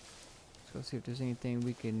 Let's go see if there's anything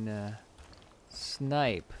we can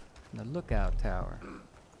snipe in the lookout tower.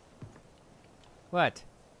 What?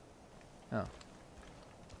 Oh.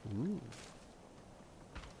 Ooh.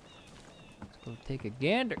 Let's go take a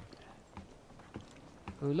gander.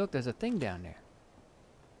 Oh, look, there's a thing down there.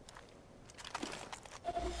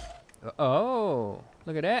 Oh,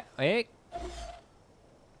 look at that. Hey.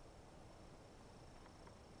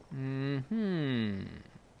 Mm-hmm.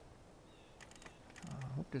 I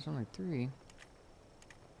hope there's only 3.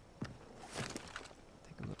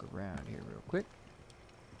 Take a look around here real quick.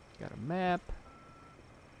 Got a map.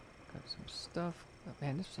 Got some stuff. Oh,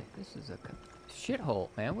 man, this is a shithole,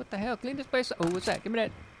 man. What the hell? Clean this place up. Oh, what's that? Give me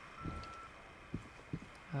that.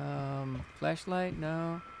 Flashlight?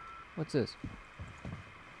 No. What's this?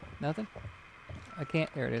 Nothing? I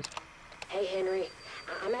can't. There it is. Hey, Henry.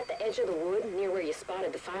 I'm at the edge of the wood near where you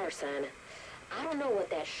spotted the fire sign. I don't know what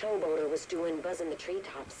that showboater was doing buzzing the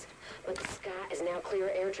treetops, but the sky is now clear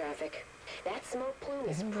of air traffic. That smoke plume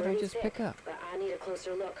is pretty thick, but I need a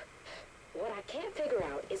closer look. What I can't figure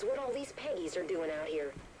out is what all these Peggies are doing out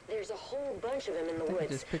here. There's a whole bunch of them in the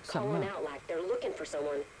woods, calling out like they're looking for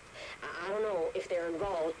someone. I don't know if they're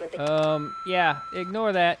involved, but they... yeah,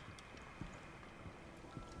 ignore that.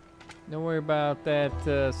 Don't worry about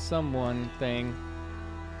that, someone thing.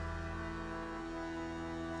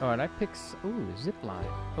 Alright, I picked... Ooh, zip line.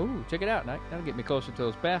 Ooh, check it out. That'll get me closer to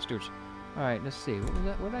those bastards. Alright, let's see. What was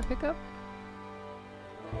that? What did I pick up?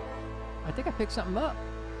 I think I picked something up.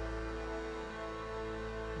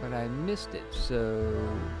 But I missed it, so...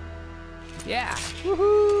 Yeah!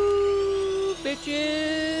 Woohoo!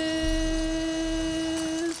 Bitches!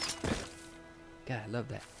 God, I love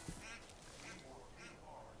that.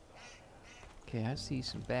 Okay, I see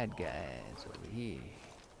some bad guys over here.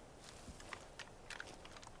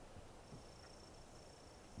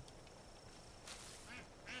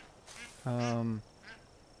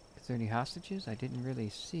 Is there any hostages? I didn't really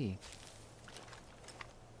see.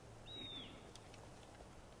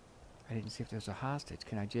 I didn't see if there's a hostage.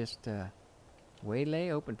 Can I just,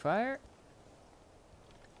 waylay, open fire?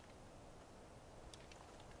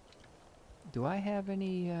 Do I have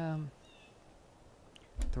any,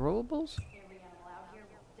 throwables?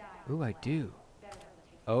 Ooh, I do.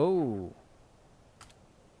 Oh.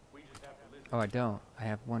 Oh, I don't. I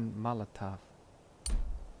have one Molotov.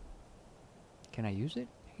 Can I use it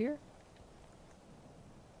here?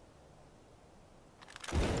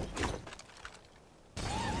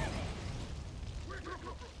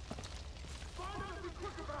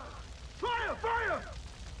 Fire! Fire!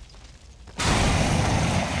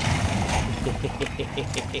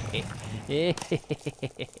 Shit.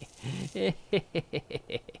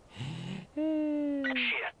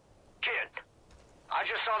 Kid, I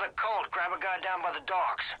just saw the cult grab a guy down by the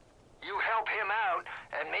docks. You help him out,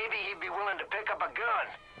 and maybe he'd be willing to pick up a gun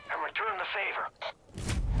and return the favor.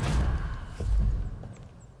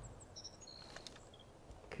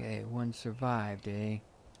 Okay, one survived, eh?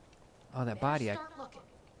 Oh, that body, I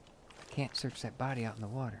can't search that body out in the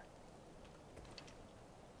water.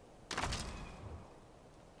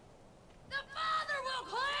 The Father will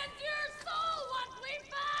cleanse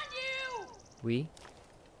We?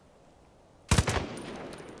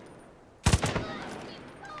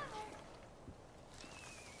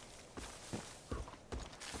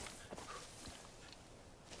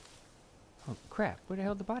 Oh crap, where the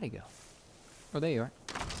hell did the body go? Oh, there you are.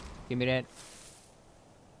 Give me that.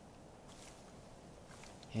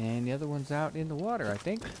 And the other one's out in the water, I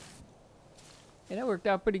think. And that worked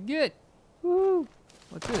out pretty good. Woo!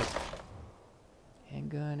 What's this?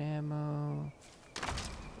 Handgun ammo.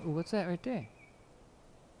 Ooh, what's that right there?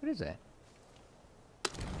 What is that?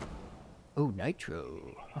 Oh,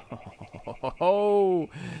 nitro. Oh,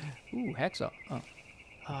 ooh, hacksaw. Oh.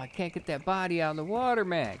 Oh, I can't get that body out of the water,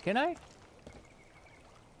 man. Can I?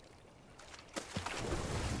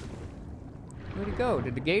 Where'd he go?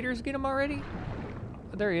 Did the gators get him already?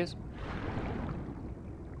 Oh, there he is.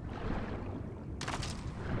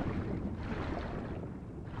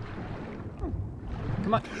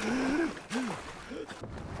 Come on.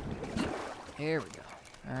 There we go.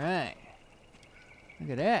 All right.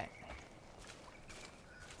 Look at that.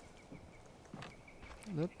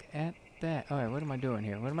 Look at that. All right, what am I doing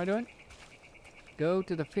here? What am I doing? Go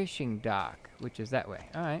to the fishing dock, which is that way.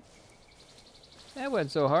 All right. That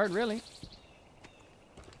wasn't so hard, really.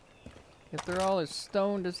 If they're all as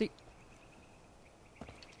stoned as he...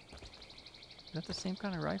 Is that the same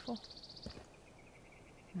kind of rifle?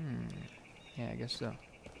 Yeah, I guess so.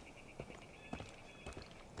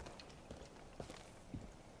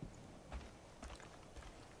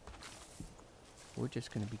 We're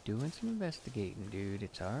just gonna be doing some investigating, dude.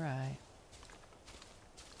 It's alright.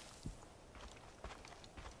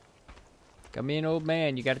 Come in, old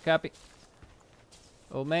man. You got a copy?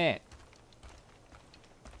 Old man.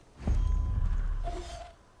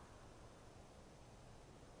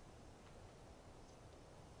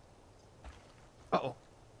 Uh-oh.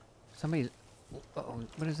 Somebody's... Uh-oh.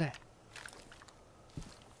 What is that?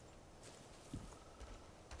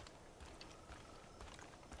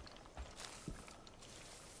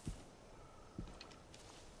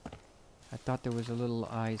 I thought there was a little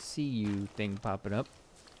I see you thing popping up.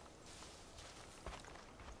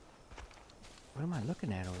 What am I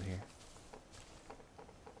looking at over here?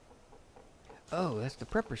 Oh, that's the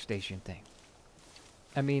prepper station thing.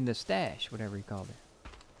 I mean the stash, whatever you called it.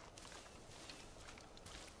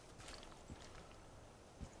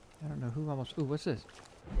 I don't know who almost... Ooh, what's this?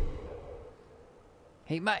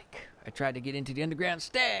 Hey, Mike. I tried to get into the underground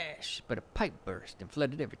stash, but a pipe burst and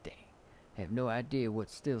flooded everything. I have no idea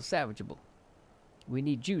what's still salvageable. We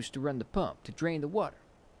need juice to run the pump to drain the water.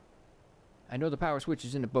 I know the power switch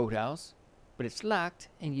is in the boathouse, but it's locked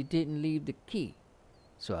and you didn't leave the key.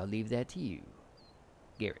 So I'll leave that to you,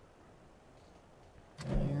 Garrett.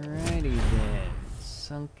 Alrighty then.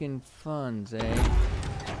 Sunken funds, eh?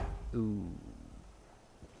 Ooh.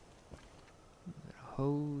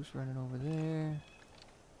 Hose running over there.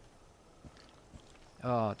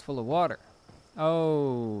 Oh, it's full of water.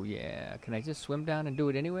 Oh, yeah. Can I just swim down and do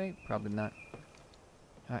it anyway? Probably not.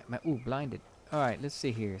 Alright, ooh, blinded. Alright, let's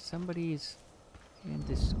see here. Somebody's in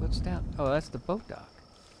this... What's down? Oh, that's the boat dock.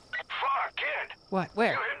 Fuck, kid! What?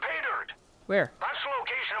 Where? You hit pay dirt! Where? That's the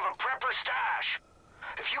location of a prepper stash.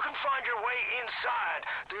 If you can find your way inside,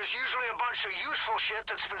 there's usually a bunch of useful shit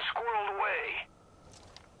that's been squirreled away.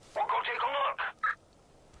 Well, go take a look.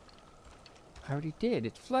 I already did.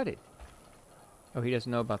 It's flooded. Oh, he doesn't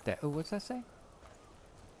know about that. Oh, what's that say?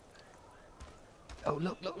 Oh,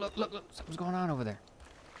 look, look, look, look, look. Something's going on over there.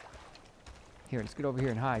 Here, let's get over here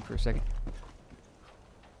and hide for a second.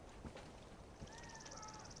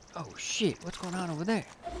 Oh, shit. What's going on over there?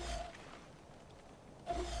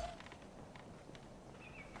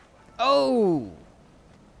 Oh!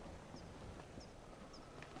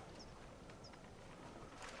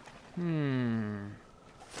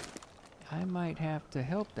 I might have to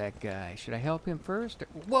help that guy. Should I help him first?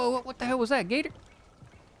 Whoa, what the hell was that? Gator?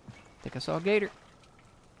 I think I saw a gator.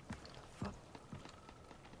 Fuck.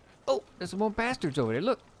 Oh, there's some more bastards over there.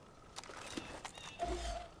 Look.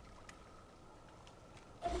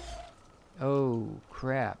 Oh,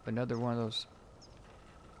 crap. Another one of those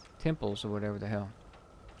temples or whatever the hell.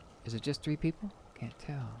 Is it just 3 people? Can't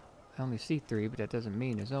tell. I only see 3, but that doesn't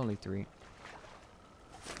mean there's only 3.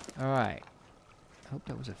 Alright. I hope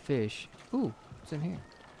that was a fish. Ooh, what's in here?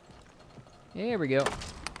 There we go.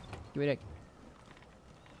 Give me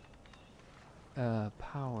that.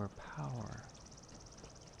 Power.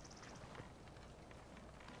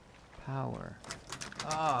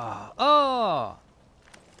 Ah, oh!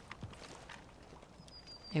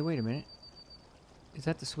 Hey, wait a minute. Is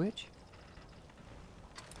that the switch?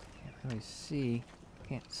 Can't really see.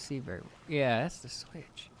 Can't see very well. Yeah, that's the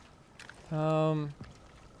switch.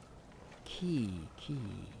 Key.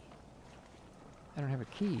 I don't have a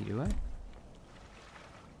key, do I?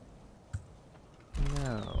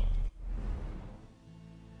 No.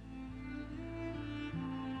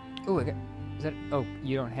 Oh, I got... Is that... Oh,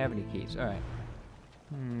 you don't have any keys. Alright.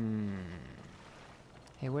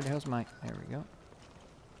 Hey, where the hell's my... There we go.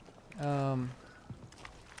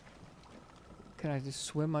 Can I just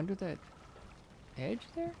swim under that edge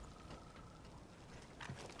there?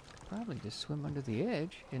 Probably just swim under the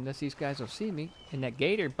edge, unless these guys will see me. And that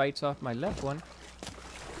gator bites off my left one.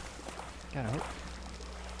 Gotta hope.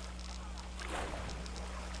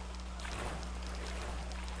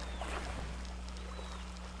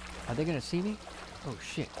 Are they gonna see me? Oh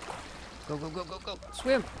shit. Go, go, go, go, go.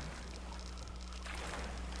 Swim!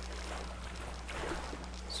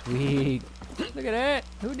 Sweet. Look at that.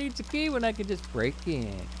 Who needs a key when I can just break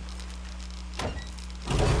in?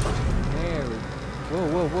 There we go. Whoa,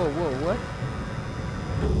 whoa, whoa, whoa, what?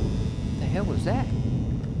 The hell was that?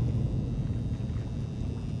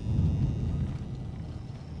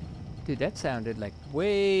 Dude, that sounded like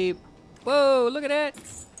way... Whoa, look at that!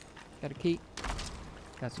 Got a key.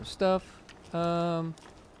 Got some stuff. Now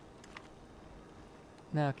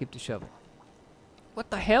I'll keep the shovel. What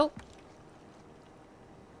the hell?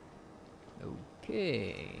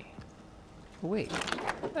 Okay. Oh, wait.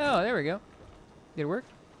 Oh, there we go. Did it work?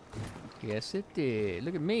 Yes, it did.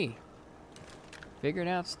 Look at me. Figuring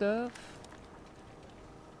out stuff.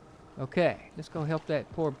 Okay, let's go help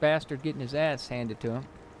that poor bastard getting his ass handed to him.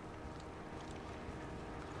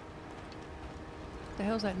 What the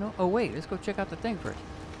hell's that? No. Oh, wait. Let's go check out the thing first.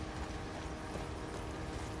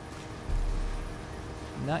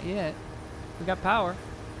 Not yet. We got power.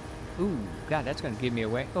 Ooh, God, that's gonna give me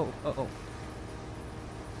away. Oh, oh, oh.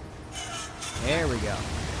 There we go.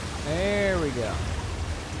 There we go.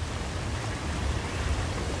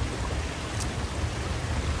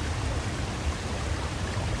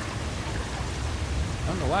 I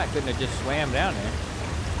don't know why I couldn't have just swam down there.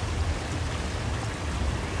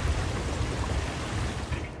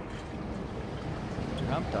 That's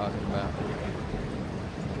what I'm talking about.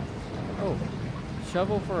 Oh,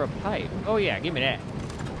 shovel for a pipe. Oh yeah, give me that.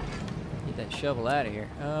 Get that shovel out of here.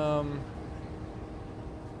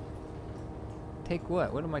 Take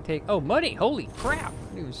what? What am I taking? Oh, money! Holy crap! I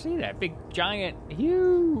didn't even see that. Big, giant,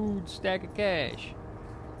 huge stack of cash.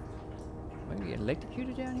 Am I gonna get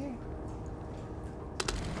electrocuted down here?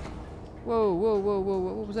 Whoa, whoa, whoa, whoa,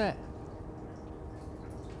 whoa, what was that?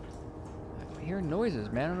 I'm hearing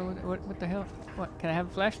noises, man. I don't know what the hell. What? Can I have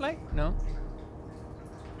a flashlight? No.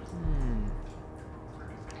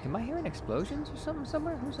 Am I hearing explosions or something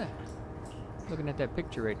somewhere? Who's that? Looking at that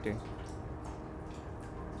picture right there.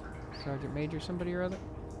 Sergeant Major, somebody or other?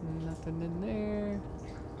 Nothing in there.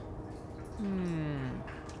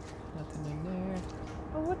 Nothing in there.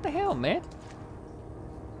 Oh, what the hell, man?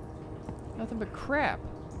 Nothing but crap.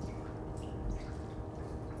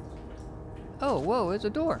 Oh, whoa, there's a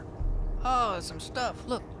door. Oh, there's some stuff.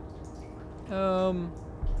 Look. Oh.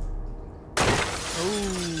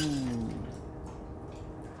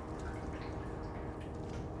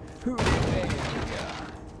 There you go.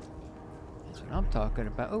 That's what I'm talking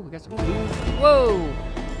about. Oh, we got some food. Whoa!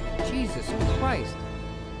 Jesus Christ.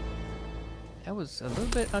 That was a little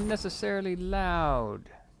bit unnecessarily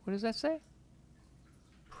loud. What does that say?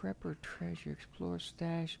 Prepper, treasure, explore,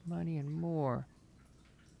 stash, money, and more.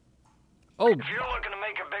 Oh! If you're looking to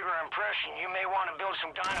make a bigger impression, you may want to build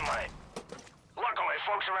some dynamite. Luckily,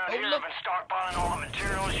 folks around here have been stockpiling all the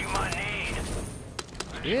materials you might need.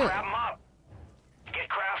 So just grab them up. Get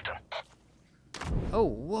crafting. Oh,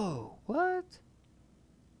 whoa. What?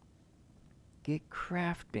 Get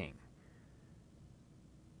crafting.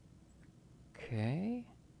 Okay.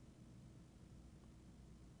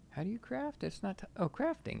 How do you craft? It's not... Oh,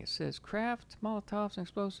 crafting. It says craft Molotovs and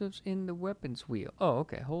explosives in the weapons wheel. Oh,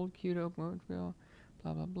 okay. Hold Q to open weapons wheel.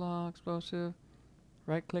 Blah, blah, blah. Explosive.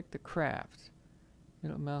 Right-click to craft.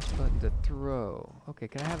 Middle mouse button to throw. Okay,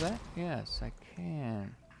 can I have that? Yes, I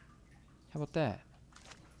can. How about that?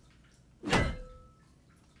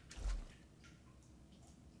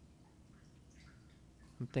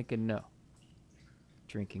 I'm thinking no.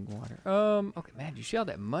 Drinking water. Okay, man, did you see all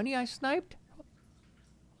that money I sniped?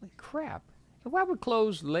 Holy crap. Why would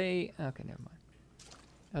clothes lay... Okay, never mind.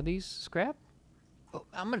 Are these scrap? Oh,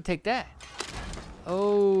 I'm gonna take that.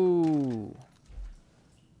 Oh.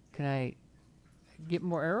 Can I get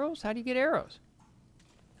more arrows? How do you get arrows?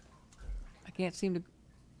 I can't seem to...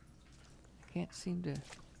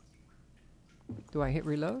 Do I hit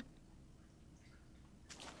reload?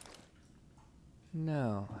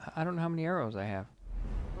 No. I don't know how many arrows I have.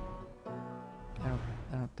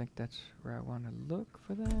 I don't think that's where I want to look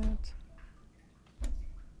for that.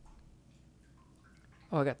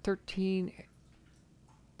 Oh, I got 13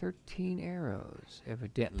 arrows,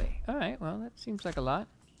 evidently. All right, well, that seems like a lot.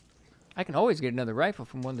 I can always get another rifle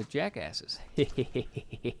from one of the jackasses.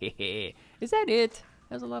 Is that it?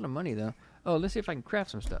 That's a lot of money, though. Oh, let's see if I can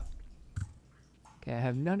craft some stuff. Okay, I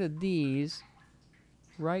have none of these.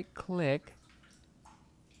 Right click.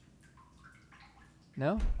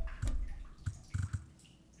 No?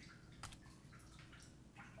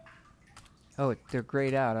 Oh, they're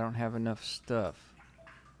grayed out. I don't have enough stuff.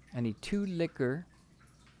 I need 2 liquor.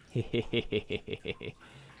 And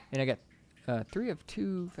I got 3 of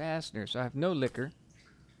 2 fasteners, so I have no liquor.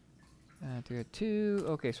 3 of 2.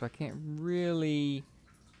 Okay, so I can't really...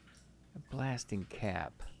 A blasting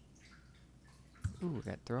cap. Ooh, I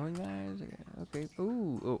got throwing knives. Okay.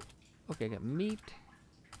 Ooh, oh. Okay, I got meat.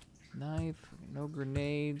 Knife. No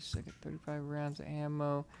grenades. I got 35 rounds of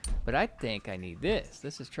ammo. But I think I need this.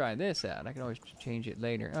 Let's just try this out. I can always change it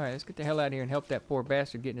later. Alright, let's get the hell out of here and help that poor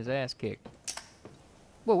bastard getting his ass kicked.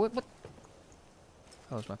 Whoa, what?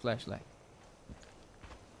 Oh, it's my flashlight.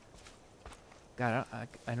 God,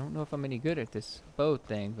 I don't know if I'm any good at this bow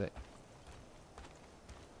thing, but...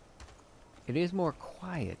 It is more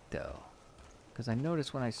quiet, though. Because I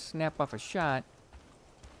notice when I snap off a shot,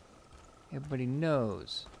 everybody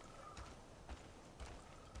knows.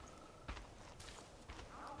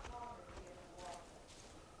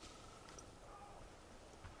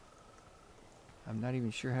 I'm not even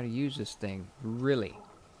sure how to use this thing, really.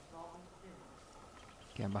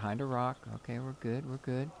 Okay, I'm behind a rock. Okay, we're good, we're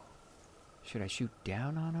good. Should I shoot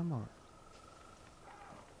down on him, or...?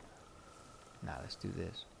 Nah, let's do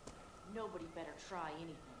this. Nobody better try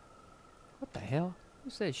anything. What the hell? Who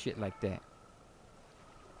says shit like that?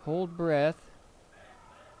 Hold breath.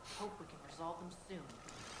 Hope we can resolve them soon.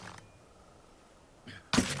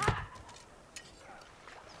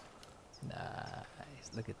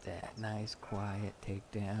 Nice. Look at that. Nice, quiet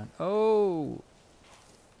takedown. Oh!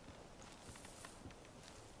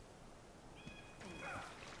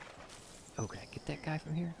 Okay, get that guy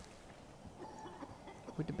from here.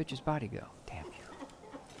 Where'd the bitch's body go? Damn you.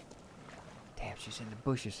 Damn, she's in the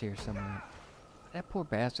bushes here somewhere. That poor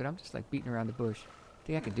bastard. I'm just like beating around the bush.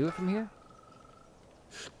 Think I can do it from here?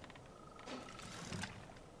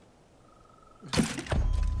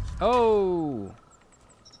 Oh!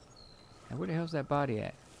 Now where the hell's that body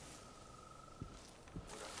at?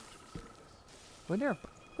 Where the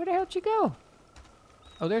hell'd she go?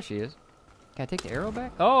 Oh, there she is. Can I take the arrow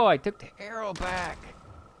back? Oh, I took the arrow back.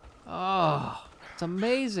 Oh, it's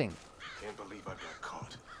amazing. Can't believe I got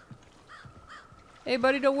caught. Hey,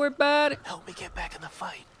 buddy, don't worry about it. Help me get back in the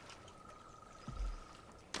fight.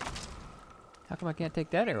 How come I can't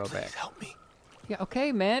take that arrow back? Please help me. Yeah,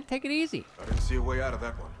 okay, man. Take it easy. I didn't see a way out of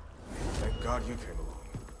that one. Thank God you came along.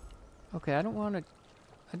 Okay, I don't want to...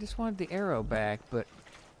 I just wanted the arrow back, but...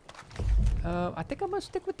 I think I'm going to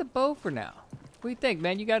stick with the bow for now. What do you think,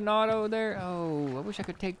 man? You got an auto there? Oh, I wish I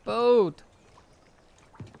could take both.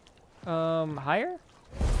 Higher?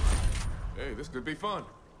 Hey, this could be fun.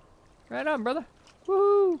 Right on, brother.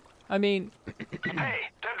 Woohoo! I mean... Hey,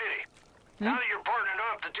 deputy. Now that you're partnered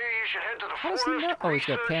up, the two of you should head to the How does he know? Oh, he's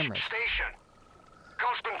got cameras. Station.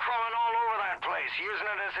 Coast's been crawling all over that place, using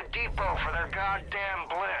it as a depot for their goddamn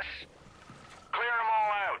bliss. Clear them all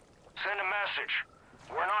out. Send a message.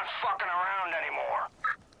 We're not fucking around anymore.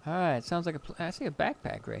 Alright, sounds like a... I see a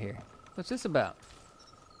backpack right here. What's this about?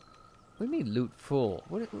 What do you mean loot full?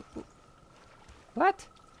 What?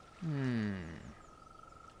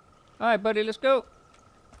 Alright, buddy, let's go.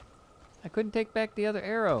 I couldn't take back the other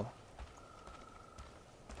arrow.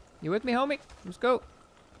 You with me, homie? Let's go.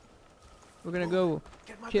 We're gonna go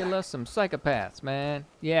kill us some psychopaths, man.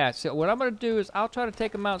 Yeah, so what I'm gonna do is I'll try to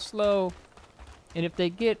take them out slow. And if they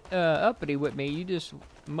get uppity with me, you just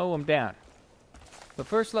mow them down. But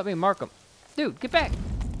first, let me mark them. Dude, get back.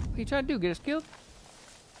 What are you trying to do? Get us killed?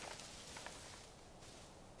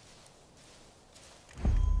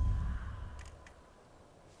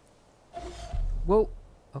 Whoa.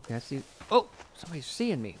 Okay, I see. Oh, somebody's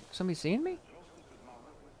seeing me. Somebody seeing me?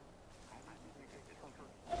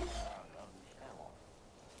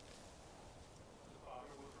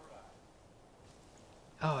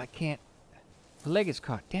 Oh, I can't. The leg is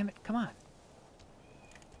caught. Damn it. Come on.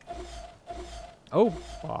 Oh,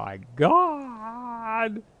 my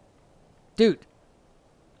God. Dude.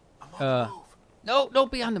 No,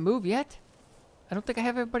 don't be on the move yet. I don't think I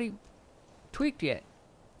have everybody tweaked yet.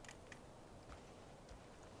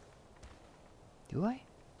 Do I?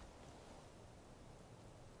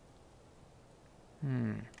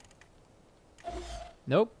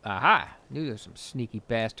 Nope. Aha. Knew there's some sneaky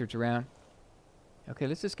bastards around. Okay,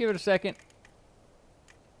 let's just give it a second.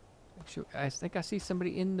 Actually, I think I see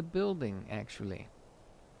somebody in the building, actually.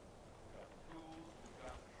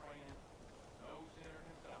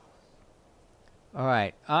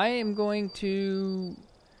 Alright, I am going to...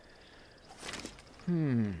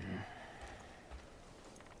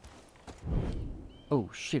 Oh,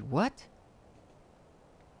 shit, what?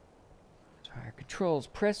 Sorry, controls.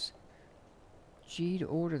 Press G to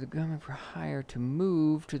order the gunman for hire to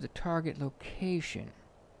move to the target location.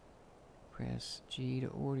 Press G to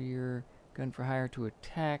order your gun for hire to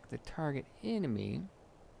attack the target enemy.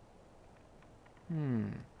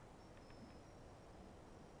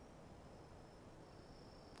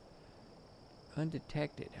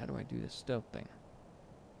 Undetected. How do I do this stealth thing?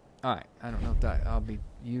 Alright, I don't know if I'll be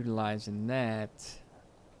utilizing that.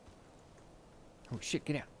 Oh shit,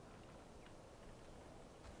 get out.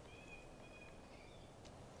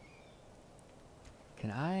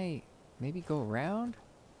 Can I maybe go around?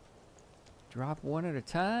 Drop one at a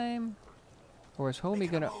time? Or is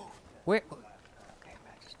homie gonna... Where? Okay,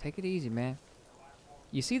 man, just take it easy, man.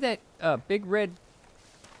 You see that big red...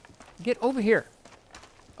 Get over here.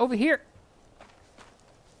 Over here.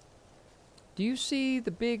 Do you see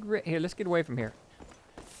the big red... Here, let's get away from here.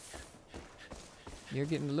 You're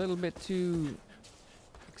getting a little bit too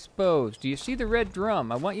exposed. Do you see the red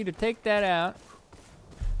drum? I want you to take that out.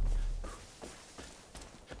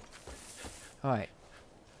 Alright.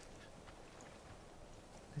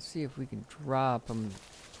 Let's see if we can drop them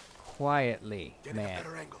quietly, man.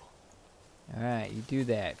 Alright, you do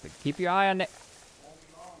that. But keep your eye on that.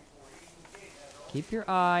 Keep your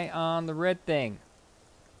eye on the red thing.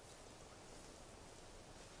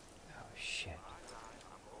 Oh, shit.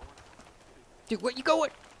 Dude, where you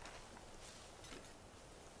going?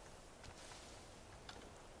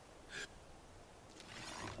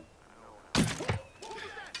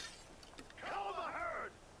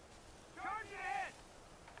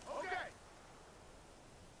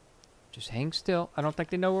 Just hang still. I don't think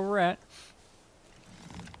they know where we're at.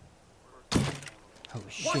 Oh,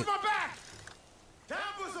 shit. Watch my back! Time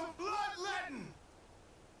for some bloodletting!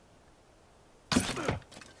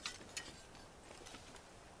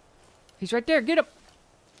 He's right there. Get him.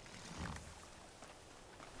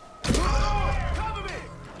 Cover me!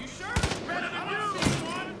 You sure? Better than you!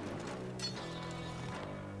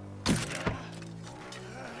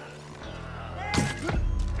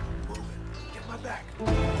 Get my back.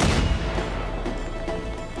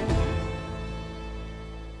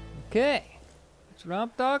 Okay. That's what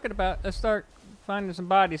I'm talking about. Let's start finding some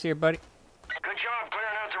bodies here, buddy. Good job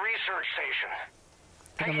clearing out the research station.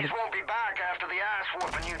 Peggy's won't be back after the ass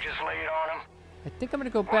whooping you just laid on him. I think I'm gonna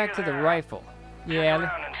go back to the rifle. Check Yeah.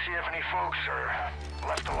 around and see if any folks are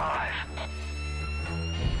left alive.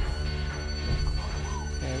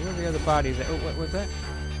 Okay, where are the other bodies at? Oh, what was that?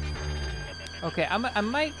 Okay,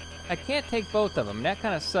 I can't take both of them. That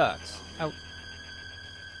kind of sucks. I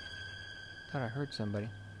thought I heard somebody.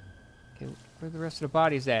 Okay, where are the rest of the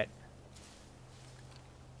bodies at?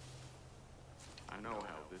 I know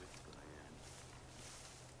how this is gonna end.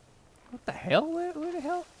 What the hell? Where the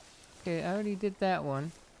hell? Okay, I already did that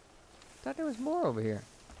one. Thought there was more over here.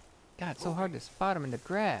 God, it's so hard to spot them in the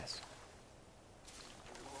grass.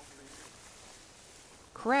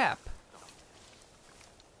 Crap.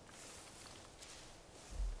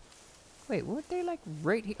 Wait, weren't they like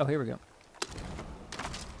right here? Oh, here we go.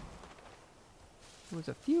 There was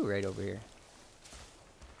a few right over here.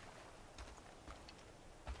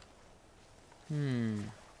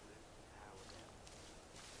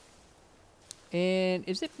 And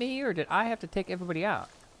is it me or did I have to take everybody out?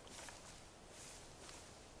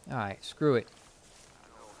 Alright, screw it.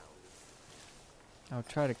 I'll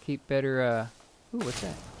try to keep better, ooh, what's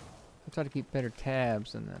that? I'll try to keep better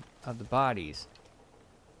tabs of the bodies.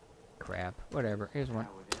 Crap. Whatever. Here's one.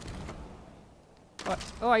 What?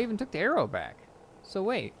 Oh, I even took the arrow back. So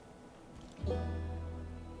wait.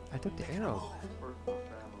 I took the arrow back.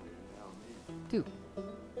 Dude.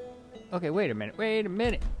 Okay, wait a minute. Wait a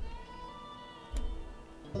minute.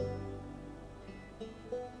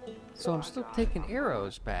 So I'm still taking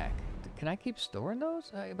arrows back. Can I keep storing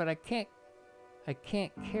those? But I can't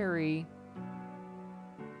carry...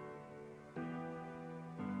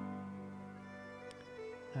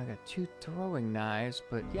 I got 2 throwing knives,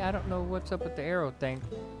 but yeah, I don't know what's up with the arrow thing.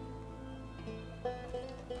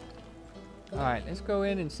 Alright, let's go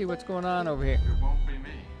in and see what's going on over here. It won't be me.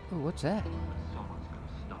 Ooh, what's that? Someone's gonna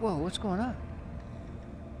stop. Whoa, what's going on?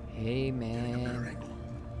 Hey, man.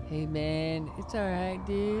 Hey, man. It's alright,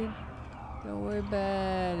 dude. Don't worry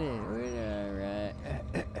about it. We're alright.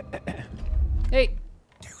 Hey!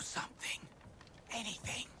 Do something.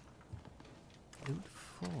 Anything. Loot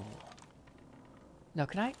full. Now,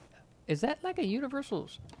 can I... Is that like a universal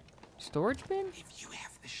storage bin? If you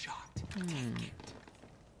have the shot,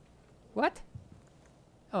 What?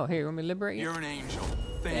 Oh, here, let me liberate you. you're an angel.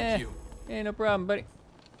 Thank you. Hey, no problem, buddy.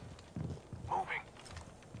 Moving.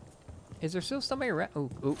 Is there still somebody around? Oh,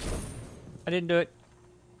 oh. I didn't do it.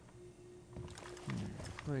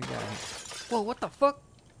 What do we got here? Whoa, what the fuck?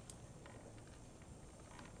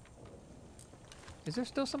 Is there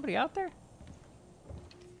still somebody out there?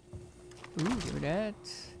 Ooh, give me that.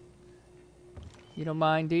 You don't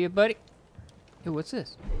mind, do you, buddy? Ooh, what's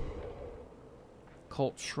this?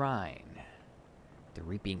 Cult Shrine. The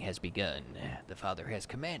reaping has begun. The Father has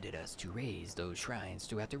commanded us to raise those shrines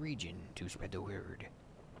throughout the region to spread the word.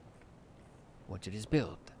 Once it is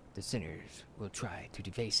built, the sinners will try to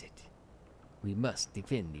deface it. We must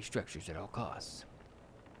defend these structures at all costs.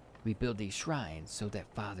 We build these shrines so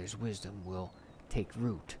that Father's wisdom will take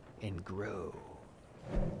root and grow.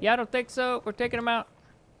 Yeah, I don't think so. We're taking them out.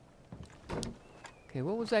 Okay,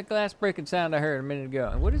 what was that glass breaking sound I heard a minute ago?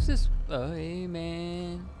 And what is this? Oh, hey,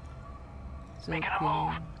 man. It's Making a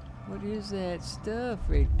move. What is that stuff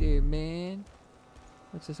right there, man?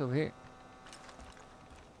 What's this over here?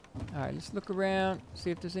 Alright, let's look around,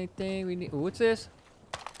 see if there's anything we need. Ooh, what's this?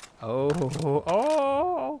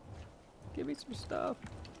 Oh! Give me some stuff.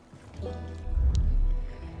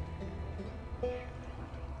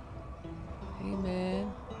 Hey,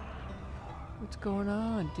 man. What's going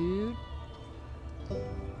on, dude?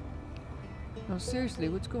 No, seriously,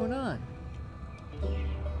 what's going on?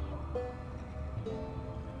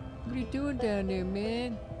 What are you doing down there,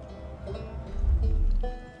 man?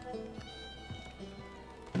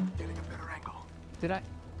 Getting a better angle. Did I?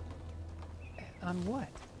 On what?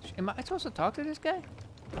 Am I supposed to talk to this guy?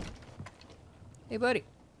 Hey, buddy.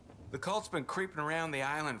 The cult's been creeping around the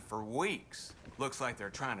island for weeks. Looks like they're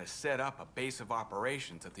trying to set up a base of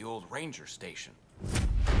operations at the old ranger station.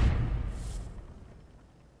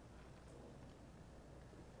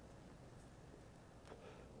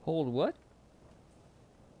 Hold what?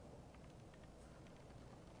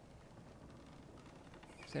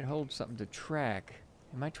 Said hold something to track.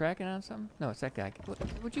 Am I tracking on something? No, it's that guy.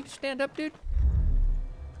 Would you stand up, dude?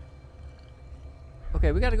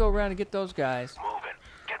 Okay, we gotta go around and get those guys. Moving.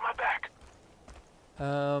 Get my back.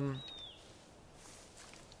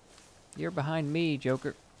 You're behind me,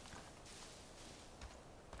 Joker.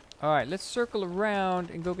 Alright, let's circle around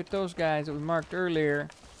and go get those guys that we marked earlier.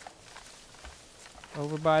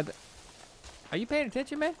 Over by the... Are you paying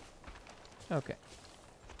attention, man? Okay.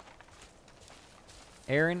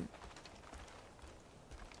 Aaron.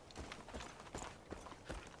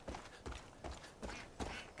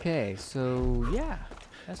 Okay, so yeah,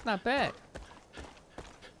 that's not bad.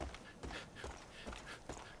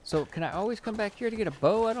 So can I always come back here to get a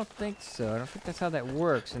bow? I don't think so. I don't think that's how that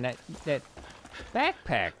works. And that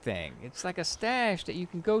backpack thing, it's like a stash that you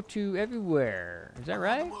can go to everywhere. Is that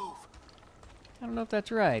right? I don't know if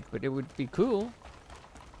that's right, but it would be cool.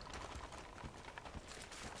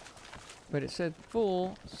 But it said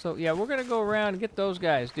full, so yeah, we're gonna go around and get those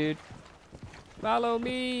guys, dude. Follow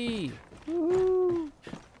me! Woohoo!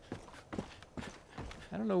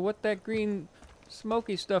 I don't know what that green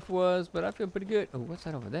smoky stuff was, but I feel pretty good. Oh, what's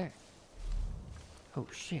that over there? Oh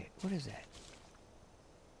shit, what is that?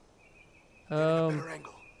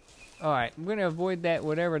 Alright, I'm gonna avoid that,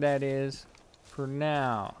 whatever that is, for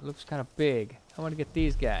now. It looks kind of big. I want to get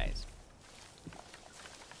these guys.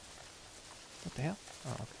 What the hell?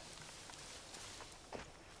 Oh, okay.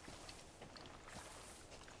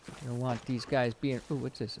 I don't want these guys being... Ooh,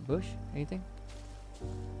 what's this? A bush? Anything?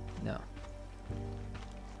 No.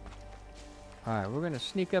 Alright, we're going to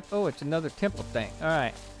sneak up... Oh, it's another temple thing.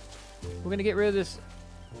 Alright. We're going to get rid of this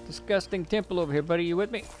disgusting temple over here, buddy. You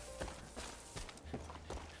with me?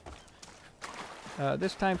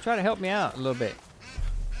 This time, try to help me out a little bit.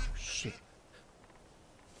 Shit.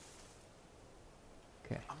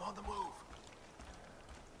 Okay. I'm on the move.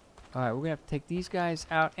 Alright, we're going to have to take these guys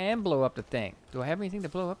out and blow up the thing. Do I have anything to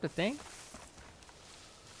blow up the thing?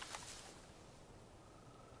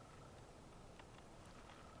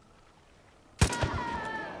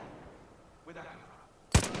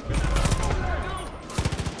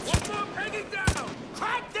 One more hanging down!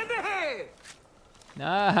 Cracked in the head!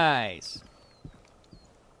 Nice.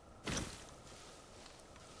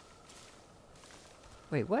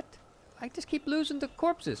 Wait, what? I just keep losing the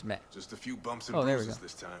corpses, man. Just a few bumps and Oh, there we bruises go.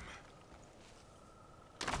 this time.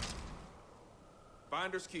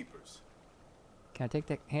 Finders keepers. Can I take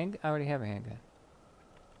that hand? I already have a handgun.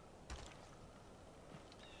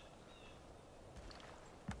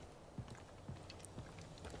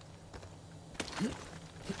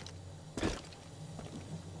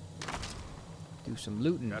 Do some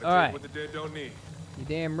looting. Gotta All take right. what the dead don't need. You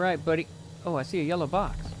damn right, buddy. Oh, I see a yellow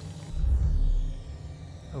box.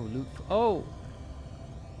 Oh, loot. Oh.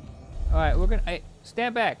 All right, we're gonna. Hey,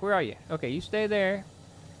 stand back. Where are you? Okay, you stay there.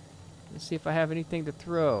 Let's see if I have anything to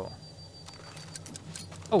throw.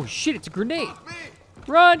 Oh shit! It's a grenade.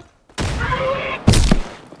 Run!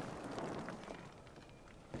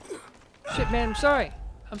 Shit, man. I'm sorry.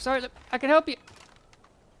 I'm sorry. Look, I can help you.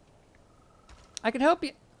 I can help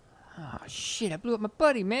you. Oh shit! I blew up my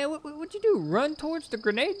buddy, man. What'd you do? Run towards the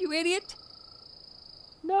grenade, you idiot?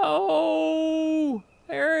 No,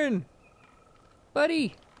 Aaron,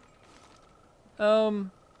 buddy.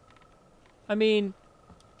 I mean,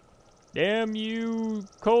 damn you,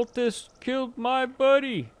 cultists killed my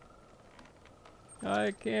buddy.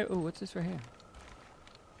 I can't. Oh, what's this right here?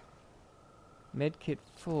 Medkit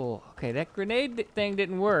full. Okay, that grenade thing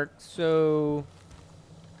didn't work, so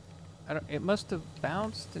I don't. It must have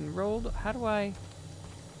bounced and rolled. How do I?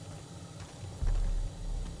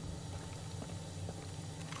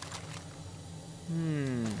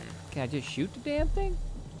 Can I just shoot the damn thing?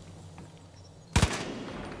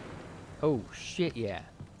 Oh shit! Yeah.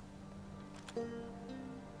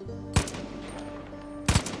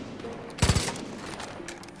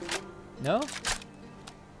 No?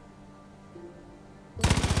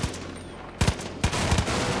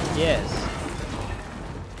 Yes.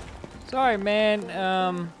 Sorry,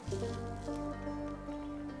 man.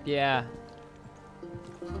 Yeah.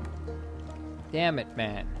 Damn it,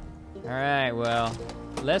 man. Alright, well.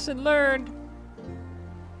 Lesson learned.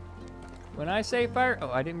 When I say fire...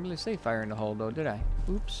 Oh, I didn't really say fire in the hole, though, did I?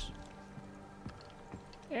 Oops.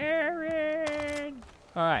 Aaron!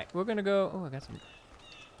 Alright, we're gonna go... Oh, I got some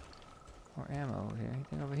more ammo over here.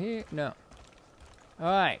 Anything over here? No.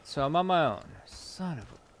 Alright, so I'm on my own. Son of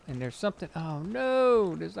a... And there's something... Oh,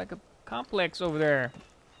 no! There's like a complex over there.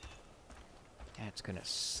 That's gonna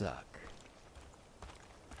suck.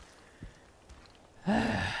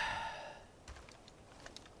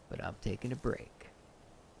 But I'm taking a break.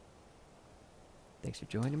 Thanks for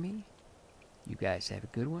joining me. You guys have a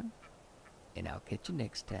good one. And I'll catch you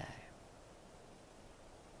next time.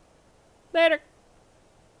 Later!